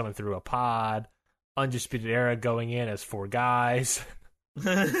spearing someone through a pod. Undisputed Era going in as 4 guys.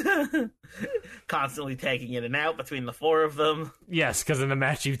 Constantly tagging in and out between the 4 of them. Yes, because in the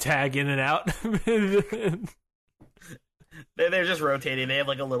match you tag in and out. They're just rotating. They have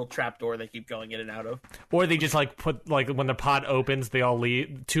like a little trap door they keep going in and out of. Or they just like put, like, when the pod opens, they all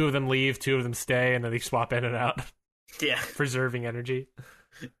leave. 2 of them leave, 2 of them stay, and then they swap in and out. Yeah. Preserving energy.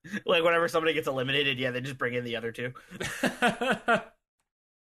 Like whenever somebody gets eliminated, they just bring in the other 2.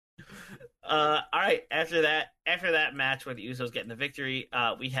 All right. After that match where the Usos getting the victory,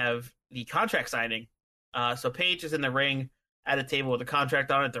 we have the contract signing. So Paige is in the ring at a table with a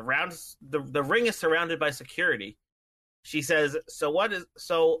contract on it. The ring is surrounded by security. She says,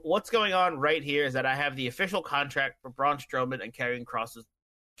 so what's going on right here is that I have the official contract for Braun Strowman and Karrion Kross's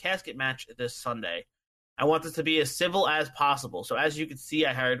casket match this Sunday. I want this to be as civil as possible. So as you can see,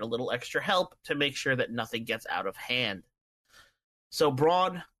 I hired a little extra help to make sure that nothing gets out of hand. So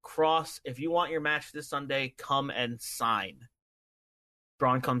Braun, Kross, if you want your match this Sunday, come and sign.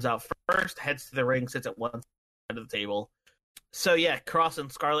 Braun comes out first, heads to the ring, sits at one side of the table. So yeah, Kross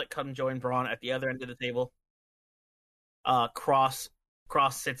and Scarlett come join Braun at the other end of the table. Kross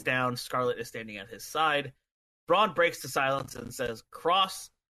sits down. Scarlett is standing at his side. Braun breaks the silence and says, Kross,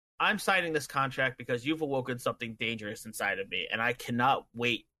 I'm signing this contract because you've awoken something dangerous inside of me, and I cannot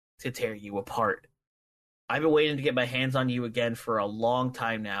wait to tear you apart. I've been waiting to get my hands on you again for a long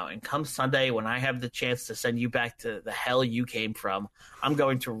time now, and come Sunday when I have the chance to send you back to the hell you came from, I'm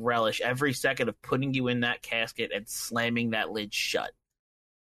going to relish every second of putting you in that casket and slamming that lid shut.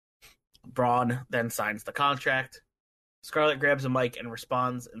 Braun then signs the contract. Scarlett grabs a mic and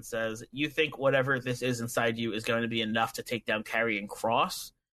responds and says, you think whatever this is inside you is going to be enough to take down Karrion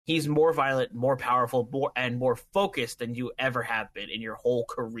Kross? He's more violent, more powerful, more focused than you ever have been in your whole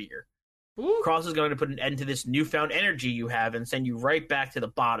career. Ooh. Kross is going to put an end to this newfound energy you have and send you right back to the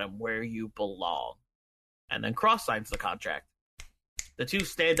bottom where you belong. And then Kross signs the contract. The 2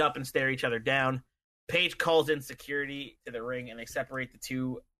 stand up and stare each other down. Paige calls in security to the ring, and they separate the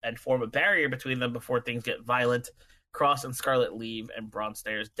 2 and form a barrier between them before things get violent. Kross and Scarlett leave, and Braun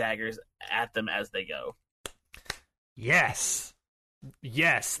stares daggers at them as they go. Yes,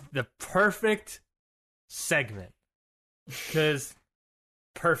 the perfect segment. Because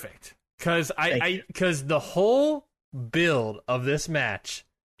the whole build of this match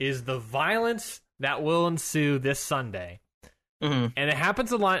is the violence that will ensue this Sunday. Mm-hmm. And it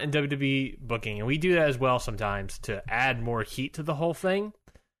happens a lot in WWE booking, and we do that as well sometimes to add more heat to the whole thing.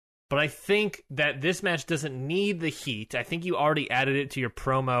 But I think that this match doesn't need the heat. I think you already added it to your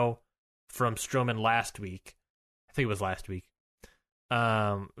promo from Strowman last week. I think it was last week.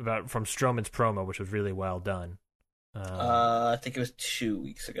 From Strowman's promo, which was really well done. I think it was 2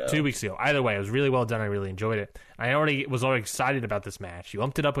 weeks ago. 2 weeks ago. Either way, it was really well done. I really enjoyed it. I was already excited about this match. You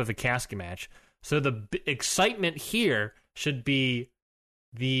lumped it up with a casket match. So the excitement here should be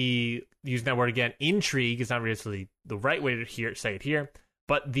using that word again, intrigue is not really the right way to say it here,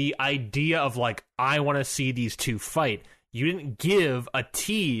 but the idea of like, I want to see these two fight. You didn't give a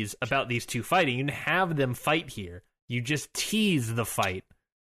tease about these two fighting. You didn't have them fight here. You just teased the fight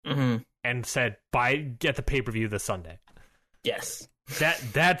and said, get the pay-per-view this Sunday. Yes.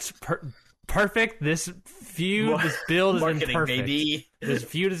 That's perfect. This feud, this build has been perfect. Baby. This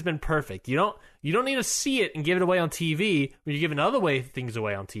feud has been perfect. You don't need to see it and give it away on TV when you're giving other things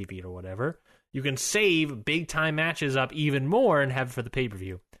away on TV or whatever. You can save big time matches up even more and have it for the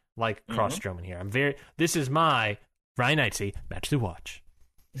pay-per-view, like Cross Strowman here. This is my Ryan Knightsey match to watch.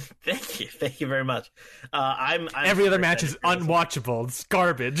 Thank you very much. I'm every other match is unwatchable. It's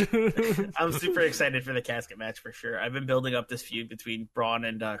garbage. I'm super excited for the casket match for sure. I've been building up this feud between Braun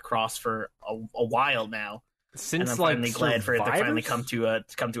and Cross for a while now, since and I'm like finally glad for it to finally come to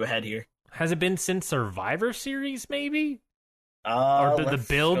a head here. Has it been since Survivor Series, maybe? Or the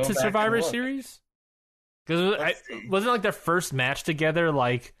build to Survivor Series? Because wasn't it like their first match together,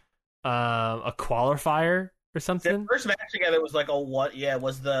 like a qualifier or something? Their first match together was like a what? Yeah, it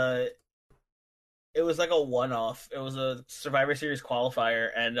was like a one-off. It was a Survivor Series qualifier,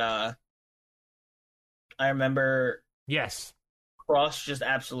 and I remember. Yes, Cross just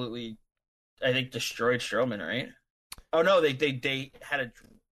absolutely, I think, destroyed Strowman. Right? Oh no, they had a.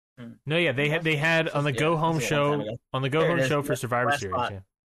 No, yeah, they had on the Go Home show for Survivor Series,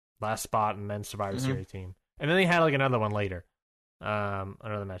 last spot, and then Survivor Series team, and then they had like another one later,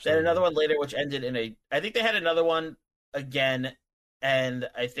 another match. They had another one later, which ended in I think they had another one again, and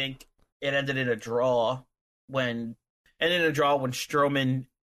I think it ended in a draw when Strowman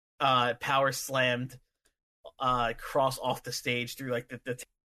power slammed Cross off the stage through like the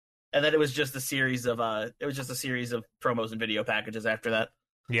and then it was just a series of promos and video packages after that.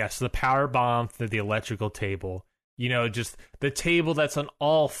 Yes, the power bomb through the electrical table. You know, just the table that's on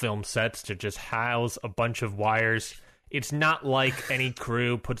all film sets to just house a bunch of wires. It's not like any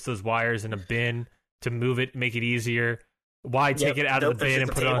crew puts those wires in a bin to move it, make it easier. Why take it out of the bin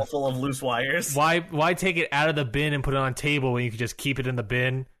and put it on full of loose wires? Why take it out of the bin and put it on a table when you can just keep it in the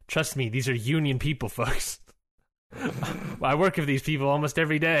bin? Trust me, these are union people, folks. I work with these people almost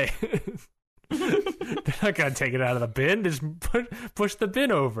every day. They're not gonna take it out of the bin. Just push the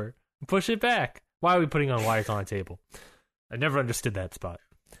bin over, push it back. Why are we putting on wires on a table? I never understood that spot.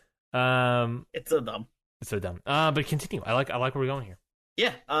 It's so dumb. It's so dumb. But continue. I like where we're going here.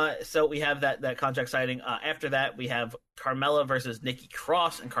 Yeah. So we have that contract signing. After that, we have Carmella versus Nikki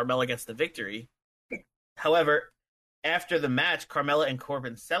Cross, and Carmella gets the victory. However, after the match, Carmella and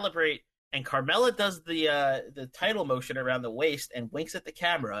Corbin celebrate, and Carmella does the title motion around the waist and winks at the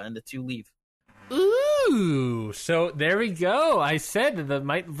camera, and the two leave. Ooh, so there we go. I said that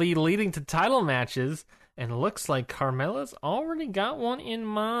might be leading to title matches, and it looks like Carmella's already got one in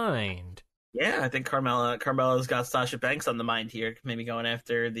mind. Yeah, I think Carmella's got Sasha Banks on the mind here, maybe going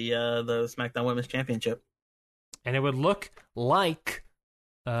after the SmackDown Women's Championship. And it would look like,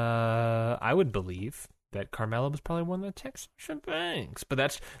 I would believe that Carmella was probably one that texted Sasha Banks, but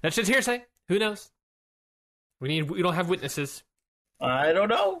that's just hearsay. Who knows? We don't have witnesses. I don't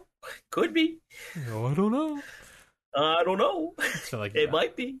know. Could be. No, I don't know. I don't know. So like it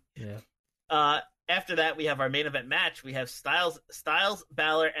might be. Yeah. After that, we have our main event match. We have Styles,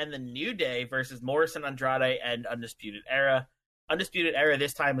 Balor, and the New Day versus Morrison, Andrade, and Undisputed Era. Undisputed Era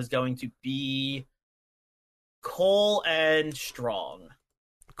this time is going to be Cole and Strong.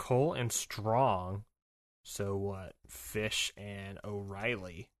 Cole and Strong. So what? Fish and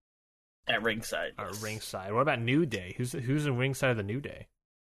O'Reilly at ringside. At ringside. What about New Day? Who's in ringside of the New Day?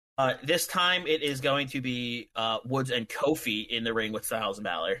 This time it is going to be Woods and Kofi in the ring with Styles and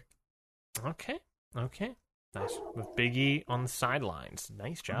Balor. Okay. Nice. With Big E on the sidelines.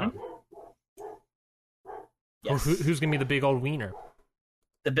 Nice job. Yes. Who's going to be the big old wiener?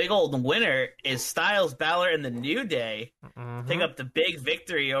 The big old winner is Styles, Balor, and the New Day. Pick up the big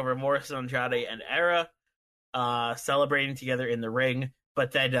victory over Morrison, Andrade, and Era, celebrating together in the ring.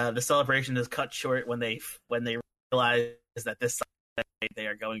 But then the celebration is cut short when they realize that this Sunday they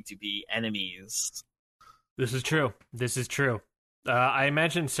are going to be enemies. This is true. I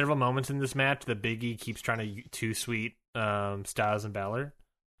imagine several moments in this match that Big E keeps trying to too sweet Styles and Balor.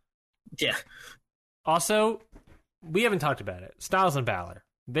 Yeah. Also, we haven't talked about it. Styles and Balor.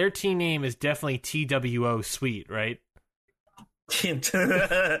 Their team name is definitely TWO Sweet, right? T.W.O.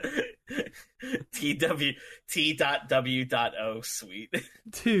 Sweet.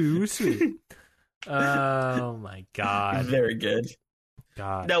 Too sweet. Oh my god. Very good.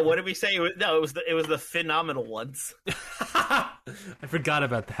 God. No, what did we say? It was the phenomenal ones. I forgot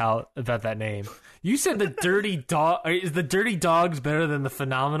about that name. You said the dirty dog. Is the dirty dogs better than the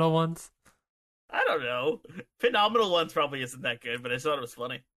phenomenal ones? I don't know. Phenomenal ones probably isn't that good, but I thought it was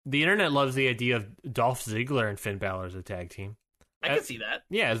funny. The internet loves the idea of Dolph Ziggler and Finn Balor as a tag team. I can see that.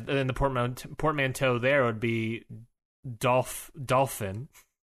 Yeah, and then the portmanteau there would be Dolphin.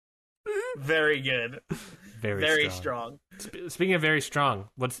 Very good. Very strong. Speaking of very strong,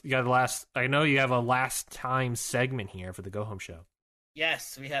 what's you got the last? I know you have a last time segment here for the Go Home Show.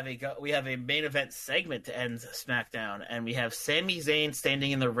 Yes, we have a main event segment to end SmackDown, and we have Sami Zayn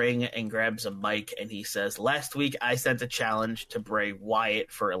standing in the ring and grabs a mic, and he says, "Last week I sent a challenge to Bray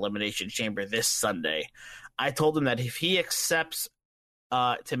Wyatt for Elimination Chamber this Sunday. I told him that if he accepts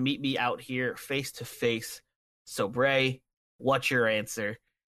to meet me out here face to face, so Bray, what's your answer?"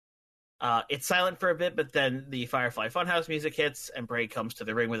 It's silent for a bit, but then the Firefly Funhouse music hits, and Bray comes to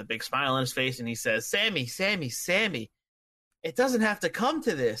the ring with a big smile on his face, and he says, Sammy, it doesn't have to come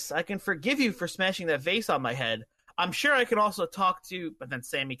to this. I can forgive you for smashing that vase on my head. I'm sure I can also talk to... But then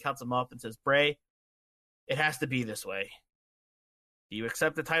Sammy cuts him off and says, Bray, it has to be this way. Do you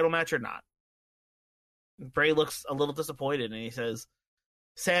accept the title match or not? Bray looks a little disappointed, and he says,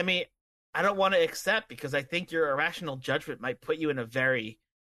 Sammy, I don't want to accept because I think your irrational judgment might put you in a very...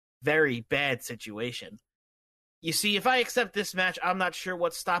 very bad situation. You see, if I accept this match, I'm not sure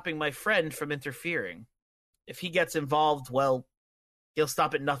what's stopping my friend from interfering. If he gets involved, well, he'll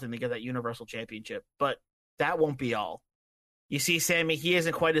stop at nothing to get that Universal Championship. But that won't be all. You see, Sammy, he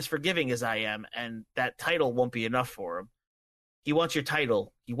isn't quite as forgiving as I am, and that title won't be enough for him. He wants your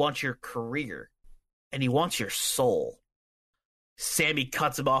title, he wants your career, and he wants your soul. Sammy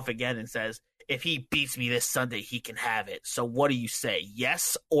cuts him off again and says, if he beats me this Sunday, he can have it. So what do you say,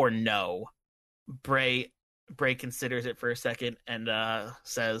 yes or no? Bray considers it for a second and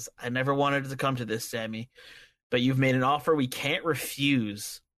says, I never wanted it to come to this, Sammy, but you've made an offer we can't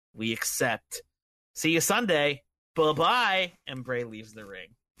refuse. We accept. See you Sunday. Bye-bye. And Bray leaves the ring.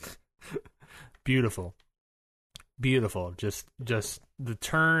 Beautiful. Just the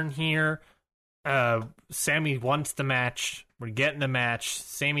turn here. Sammy wants the match. We're getting the match.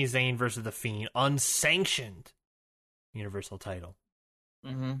 Sami Zayn versus The Fiend. Unsanctioned Universal title.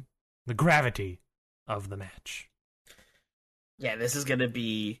 Mm-hmm. The gravity of the match. Yeah, this is going to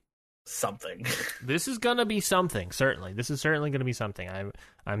be something. This is going to be something, certainly. This is certainly going to be something.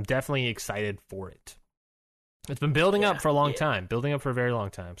 I'm definitely excited for it. It's been building up for a long time. Building up for a very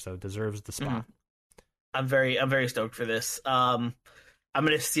long time, so it deserves the spot. Mm-hmm. I'm very stoked for this. I'm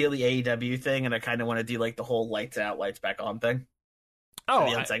going to steal the AEW thing, and I kind of want to do like the whole lights out, lights back on thing. Oh,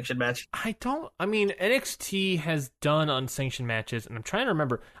 the unsanctioned match. I mean, NXT has done unsanctioned matches, and I'm trying to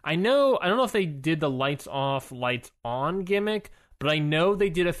remember. I don't know if they did the lights off, lights on gimmick, but I know they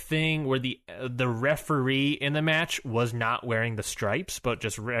did a thing where the referee in the match was not wearing the stripes, but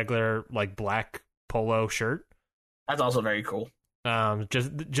just regular like black polo shirt. That's also very cool.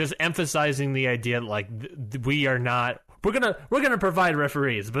 Just emphasizing the idea like we are not. We're gonna provide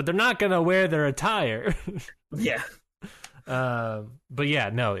referees, but they're not gonna wear their attire. Yeah. But yeah,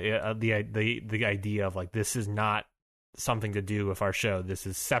 no. The idea of like this is not something to do with our show. This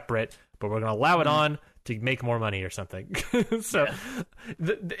is separate, but we're gonna allow it on to make more money or something. So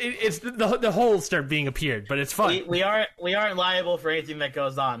it's the holes start being appeared, but it's fun. We aren't liable for anything that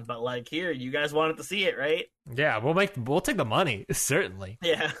goes on, but like here, you guys wanted to see it, right? Yeah, we'll take the money certainly.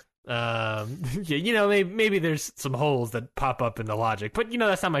 Yeah. Yeah, maybe there's some holes that pop up in the logic, but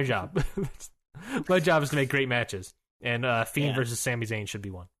that's not my job. My job is to make great matches, and Fiend versus Sami Zayn should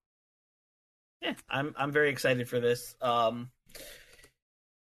be one. Yeah, I'm very excited for this. I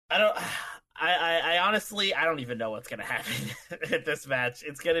honestly don't even know what's gonna happen at this match.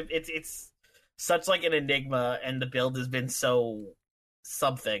 It's such like an enigma, and the build has been so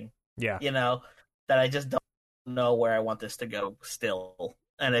something. Yeah, that I just don't know where I want this to go still.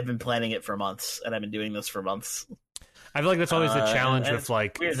 And I've been planning it for months, and I've been doing this for months. I feel like that's always the challenge with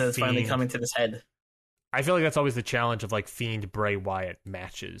like weird that it's finally coming to this head. I feel like that's always the challenge of like Fiend Bray Wyatt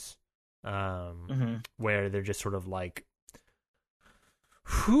matches, where they're just sort of like,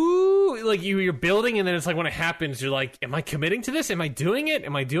 like you're building, and then it's like when it happens, you're like, am I committing to this? Am I doing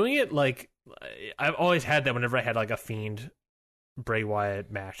it? Like I've always had that whenever I had like a Fiend Bray Wyatt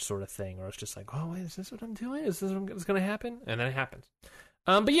match sort of thing, where it's just like, oh wait, is this what I'm doing? Is this what's going to happen? And then it happens.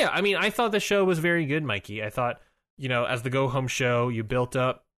 But yeah, I mean, I thought the show was very good, Mikey. I thought, as the Go Home show, you built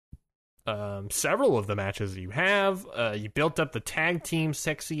up several of the matches that you have. You built up the tag team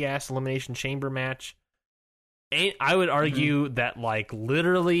sexy ass Elimination Chamber match. And I would argue that like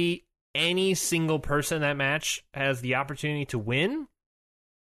literally any single person in that match has the opportunity to win.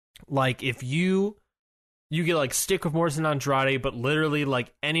 Like, if you get, like, stick with Morrison and Andrade, but literally,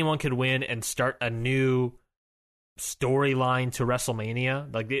 like, anyone could win and start a new storyline to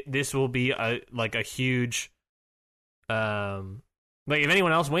WrestleMania. Like, this will be a huge, like, if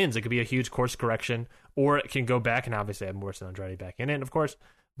anyone else wins, it could be a huge course correction, or it can go back and obviously have Morrison and Andrade back in it, of course.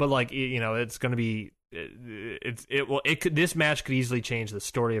 But, like, you know, it's going to be, this match could easily change the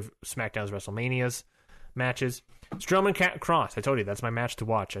story of SmackDown's WrestleMania's matches. Strowman Cross, I told you, that's my match to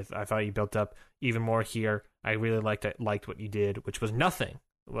watch. I thought you built up even more here. I really liked what you did, which was nothing.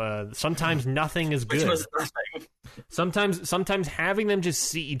 Sometimes nothing is good. Which was nothing. Sometimes having them just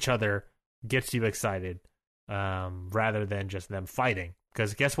see each other gets you excited, rather than just them fighting.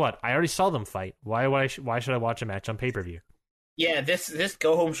 Because guess what? I already saw them fight. Why should I watch a match on pay-per-view? Yeah, this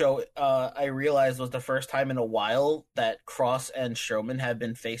Go Home show, I realized was the first time in a while that Cross and Strowman have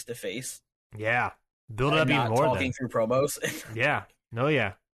been face to face. Yeah, build it up even more. Talking through promos. Yeah,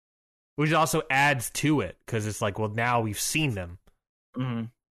 yeah. Which also adds to it because it's like, well, now we've seen them. Mm-hmm.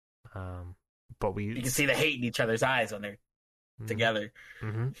 But you can see the hate in each other's eyes when they're together.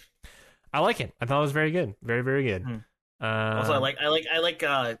 Mm-hmm. I like it. I thought it was very good, very, very good. Mm-hmm. Also, I like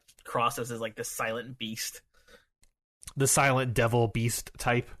Cross as like the silent beast. The silent devil beast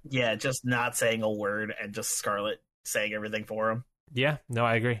type. Yeah, just not saying a word and just Scarlett saying everything for him. Yeah, no,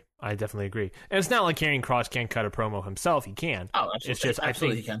 I agree. I definitely agree. And it's not like Karrion Kross can't cut a promo himself. He can. Oh, absolutely. It's just,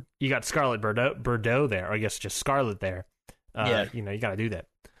 absolutely I think he can. You got Scarlett Bordeaux there, or I guess just Scarlett there. Yeah. You know, you got to do that.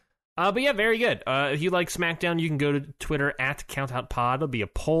 But yeah, very good. If you like SmackDown, you can go to Twitter at CountOutPod. There'll be a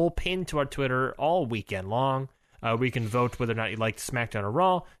poll pinned to our Twitter all weekend long. We can vote whether or not you like SmackDown or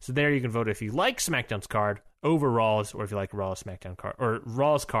Raw. So there you can vote if you like SmackDown's card over Raw's, or if you like Raw's SmackDown card, or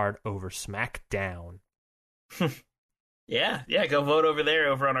Raw's card over SmackDown. Yeah, go vote over there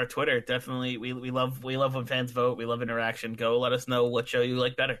over on our Twitter. Definitely, we love when fans vote. We love interaction. Go let us know what show you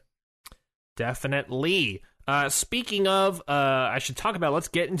like better. Definitely. Speaking of, I should talk about, let's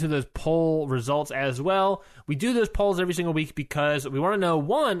get into those poll results as well. We do those polls every single week because we want to know,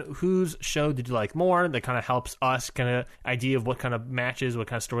 one, whose show did you like more? That kind of helps us kind of idea of what kind of matches, what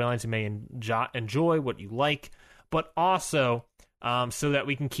kind of storylines you may enjoy, what you like, but also so that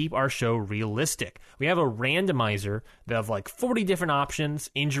we can keep our show realistic. We have a randomizer that have like 40 different options,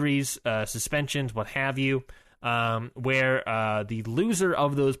 injuries, suspensions, what have you. Where the loser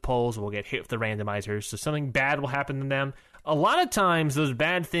of those polls will get hit with the randomizers, so something bad will happen to them. A lot of times, those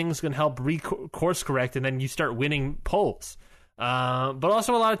bad things can help course correct, and then you start winning polls. But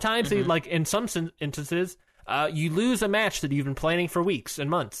also, a lot of times, like in some instances, you lose a match that you've been planning for weeks and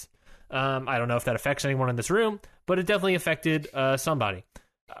months. I don't know if that affects anyone in this room, but it definitely affected somebody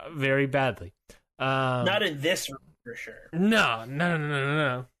very badly. Not in this room, for sure.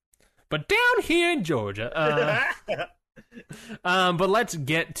 No. But down here in Georgia. But let's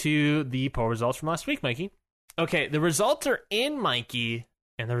get to the poll results from last week, Mikey. Okay, the results are in, Mikey,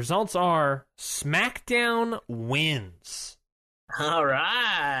 and the results are SmackDown wins. All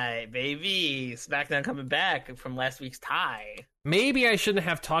right, baby. SmackDown coming back from last week's tie. Maybe I shouldn't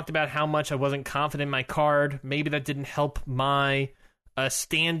have talked about how much I wasn't confident in my card. Maybe that didn't help my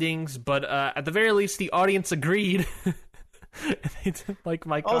standings, but at the very least, the audience agreed. They didn't like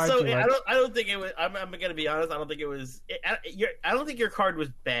my card. Also, I don't think it was. I'm gonna be honest. I don't think it was. I don't think your card was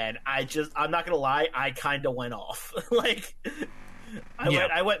bad. I'm not gonna lie. I kind of went off. Like,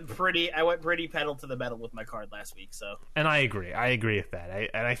 I went pretty pedal to the metal with my card last week. So, and I agree. I agree with that.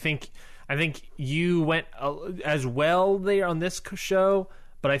 I think you went as well there on this show.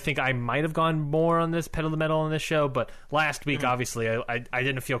 But I think I might have gone more on this pedal to the metal on this show. But last week, obviously, I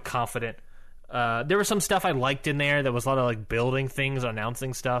didn't feel confident. There was some stuff I liked in there. There was a lot of like building things,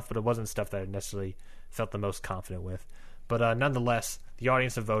 announcing stuff, but it wasn't stuff that I necessarily felt the most confident with. But nonetheless, the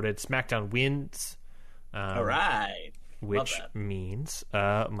audience have voted. SmackDown wins. All right. Which means,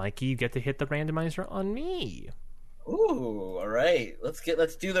 Mikey, you get to hit the randomizer on me. Ooh, all right. Let's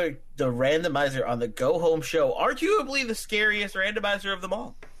do the randomizer on the Go Home show. Arguably the scariest randomizer of them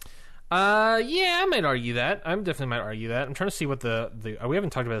all. Yeah, I might argue that. I definitely might argue that. I'm trying to see what the we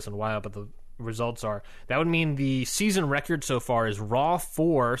haven't talked about this in a while, but the results are. That would mean the season record so far is Raw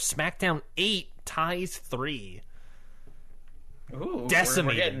 4, SmackDown 8, ties 3. Ooh,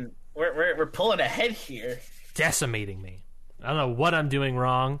 decimating. We're pulling ahead here. Decimating me. I don't know what I'm doing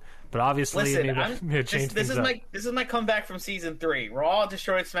wrong, but obviously this is my comeback from season 3. Raw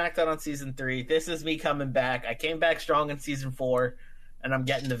destroyed SmackDown on season 3. This is me coming back. I came back strong in season 4, and I'm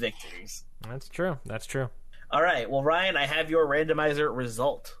getting the victories. That's true. All right. Well, Ryan, I have your randomizer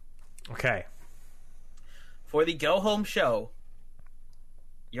result. Okay. For the Go Home show,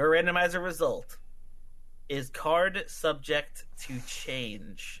 Your randomizer result is card subject to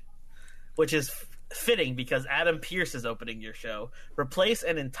change, which is fitting because Adam Pearce is opening your show. Replace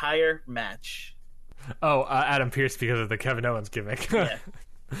an entire match. Oh, Adam Pearce because of the Kevin Owens gimmick. Yeah.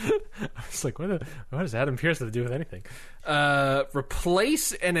 I was like, what does Adam Pearce have to do with anything?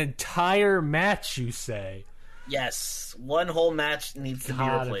 Replace an entire match, you say? Yes, one whole match needs to be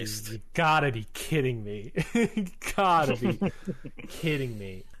replaced. You gotta be kidding me. Gotta be kidding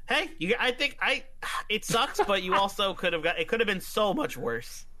me. Hey, it sucks, but you also could have it could have been so much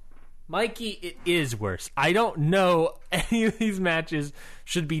worse. Mikey, it is worse. I don't know any of these matches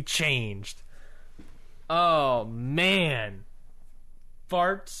should be changed. Oh, man.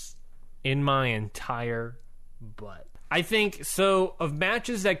 Farts in my entire butt. I think, so, of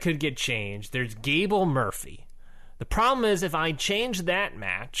matches that could get changed, there's Gable Murphy. The problem is, if I change that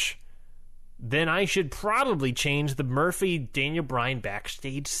match, then I should probably change the Murphy-Daniel Bryan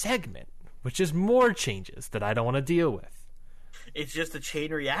backstage segment, which is more changes that I don't want to deal with. It's just a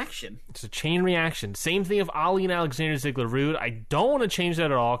chain reaction. It's a chain reaction. Same thing of Ali and Alexander Ziggler-Rude. I don't want to change that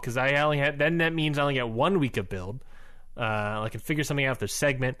at all because then that means I only get 1 week of build. I can figure something out with the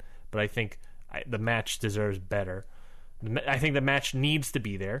segment, but I think the match deserves better. I think the match needs to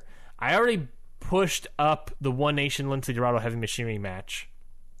be there. I already pushed up the One Nation Lindsay Dorado Heavy Machinery match.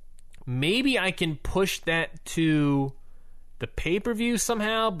 Maybe I can push that to the pay-per-view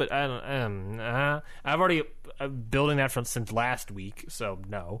somehow, but I don't. I've already building that since last week, so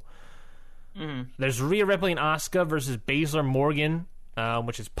no. Mm-hmm. There's Rhea Ripley and Asuka versus Baszler Morgan,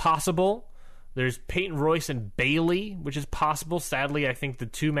 which is possible. There's Peyton Royce and Bayley, which is possible. Sadly, I think the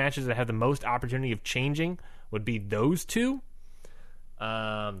two matches that have the most opportunity of changing would be those two.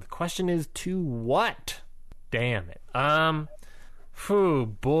 The question is, to what? Damn it. Oh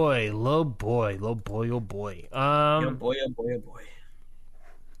boy, oh boy. Oh boy, oh boy, oh boy.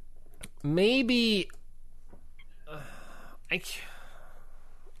 Maybe I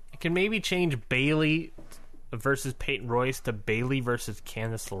can maybe change Bayley versus Peyton Royce to Bayley versus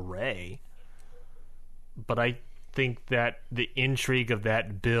Candice LeRae, but I think that the intrigue of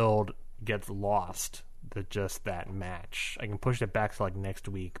that build gets lost to just that match. I can push it back to like next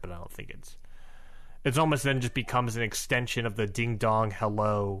week, but I don't think it's almost then just becomes an extension of the Ding Dong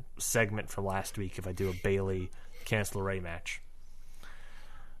Hello segment from last week if I do a Bayley Candice LeRae match.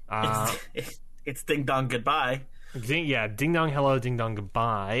 It's Ding Dong Goodbye. Ding Dong Hello, Ding Dong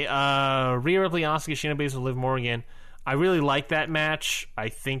Goodbye. Rhea Ripley, Asuka, Shayna Baszler, Liv Morgan. I really like that match. I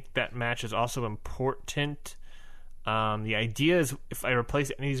think that match is also important. The idea is, if I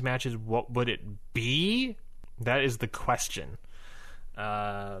replace any of these matches, what would it be? That is the question.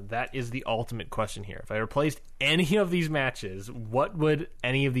 That is the ultimate question here. If I replaced any of these matches, what would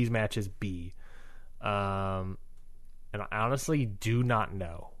any of these matches be? And I honestly do not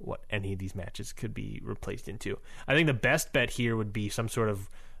know what any of these matches could be replaced into. I think the best bet here would be some sort of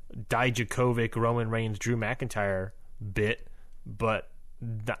Dijakovic, Roman Reigns, Drew McIntyre bit, but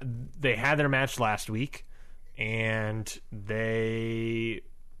they had their match last week, and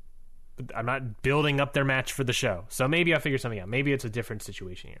I'm not building up their match for the show. So maybe I'll figure something out. Maybe it's a different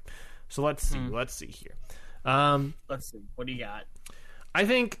situation here. So let's see. Let's see here. Let's see. What do you got? I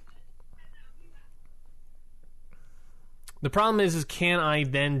think the problem is can I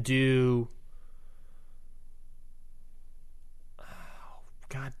then do... Oh,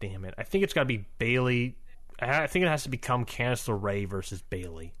 God damn it. I think it's got to be Bayley. I think it has to become Candice LeRae versus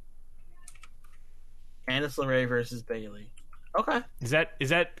Bayley. Candice LeRae versus Bayley. Okay. Is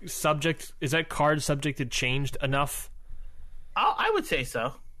that card subject changed enough? I would say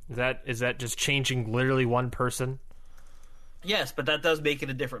so. Is that just changing literally one person? Yes, but that does make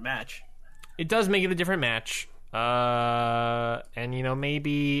it a different match. It does make it a different match. And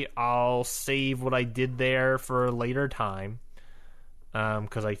maybe I'll save what I did there for a later time,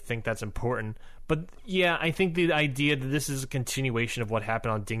 because I think that's important. But yeah, I think the idea that this is a continuation of what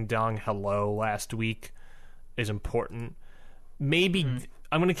happened on Ding Dong Hello last week is important. Maybe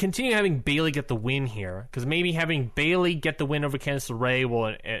I'm going to continue having Bayley get the win here, because maybe having Bayley get the win over Candice LeRae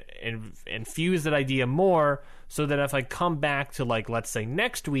will infuse that idea more, so that if I come back to, like, let's say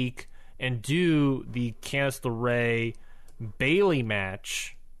next week and do the Candice LeRae Bayley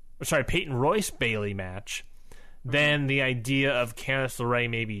match, Peyton Royce Bayley match, then the idea of Candice LeRae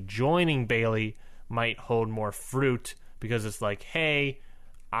maybe joining Bayley might hold more fruit, because it's like, hey,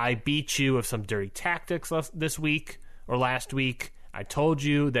 I beat you with some dirty tactics this week or last week. I told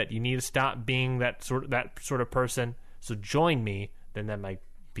you that you need to stop being that sort of person, so join me. Then that might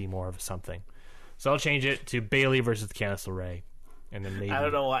be more of something. So I'll change it to Bayley versus Candice LeRae And then maybe I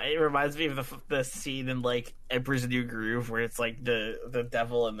don't know why it reminds me of the scene in like Emperor's New Groove where it's like the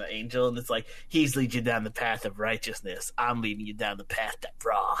devil and the angel, and it's like he's leading you down the path of righteousness. I'm leading you down the path that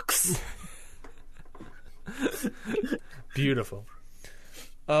rocks. Beautiful.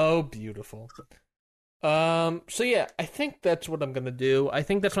 Oh, beautiful. So yeah, I think that's what I'm gonna do. I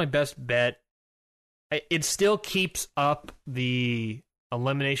think that's my best bet. It still keeps up the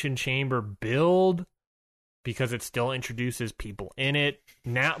Elimination Chamber build because it still introduces people in it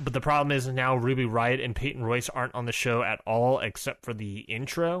now. But the problem is now Ruby Riott and Peyton Royce aren't on the show at all except for the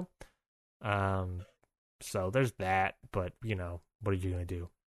intro. So there's that. But you know, what are you gonna do?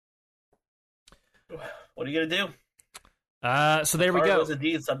 What are you gonna do? So there we go. Was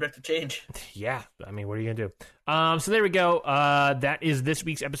indeed subject to change. Yeah, I mean, what are you gonna do? So there we go. That is this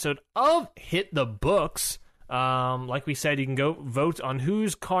week's episode of Hit the Books. Like we said, you can go vote on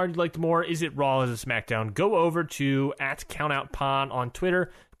whose card you liked more. Is it Raw? Is it SmackDown? Go over to @CountOutPod on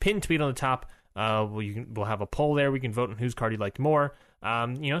Twitter. Pin tweet on the top. We'll have a poll there. We can vote on whose card you liked more.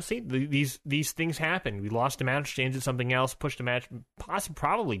 See, these things happen. We lost a match, changed it to something else, pushed a match,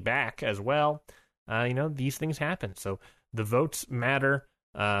 probably back as well. These things happen. So the votes matter.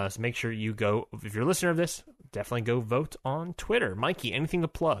 So make sure you go. If you're a listener of this, definitely go vote on Twitter. Mikey, anything to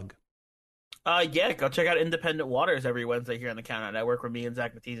plug? Yeah, go check out Independent Waters every Wednesday here on the Count Out Network, where me and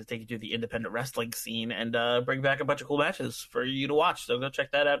Zach Matisse take you through the independent wrestling scene and bring back a bunch of cool matches for you to watch. So go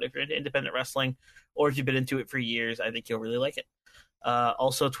check that out if you're into independent wrestling, or if you've been into it for years. I think you'll really like it.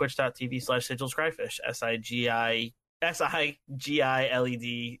 Also, twitch.tv/SigilScryfish, SIGILEDSCRYFISH.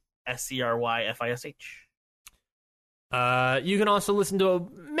 You can also listen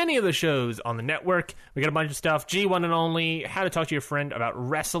to many of the shows on the network. We got a bunch of stuff. G1 and Only, How to Talk to Your Friend About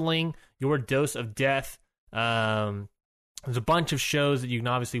Wrestling, Your Dose of Death. There's a bunch of shows that you can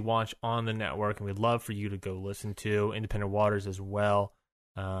obviously watch on the network, and we'd love for you to go listen to. Independent Waters as well.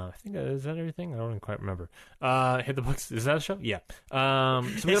 I think is that everything? I don't even quite remember. Hit the Books. Is that a show? Yeah. So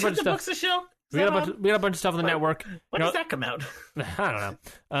we got a bunch of stuff. Books a show? We got a bunch of stuff on the network. When does that come out? I don't know.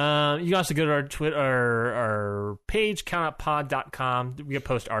 You can also go to our Twitter, our page, countoutpod.com. We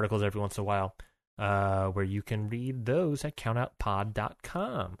post articles every once in a while where you can read those at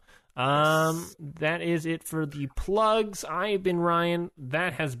countoutpod.com. That is it for the plugs. I have been Ryan.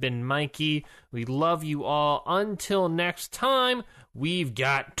 That has been Mikey. We love you all. Until next time, we've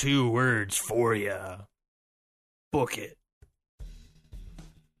got 2 words for you. Book it.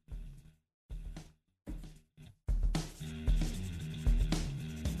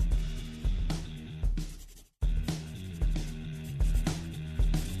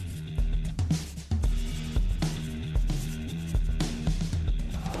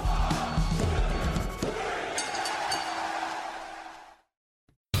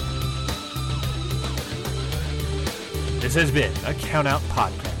 This has been a Count Out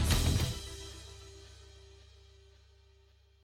Podcast.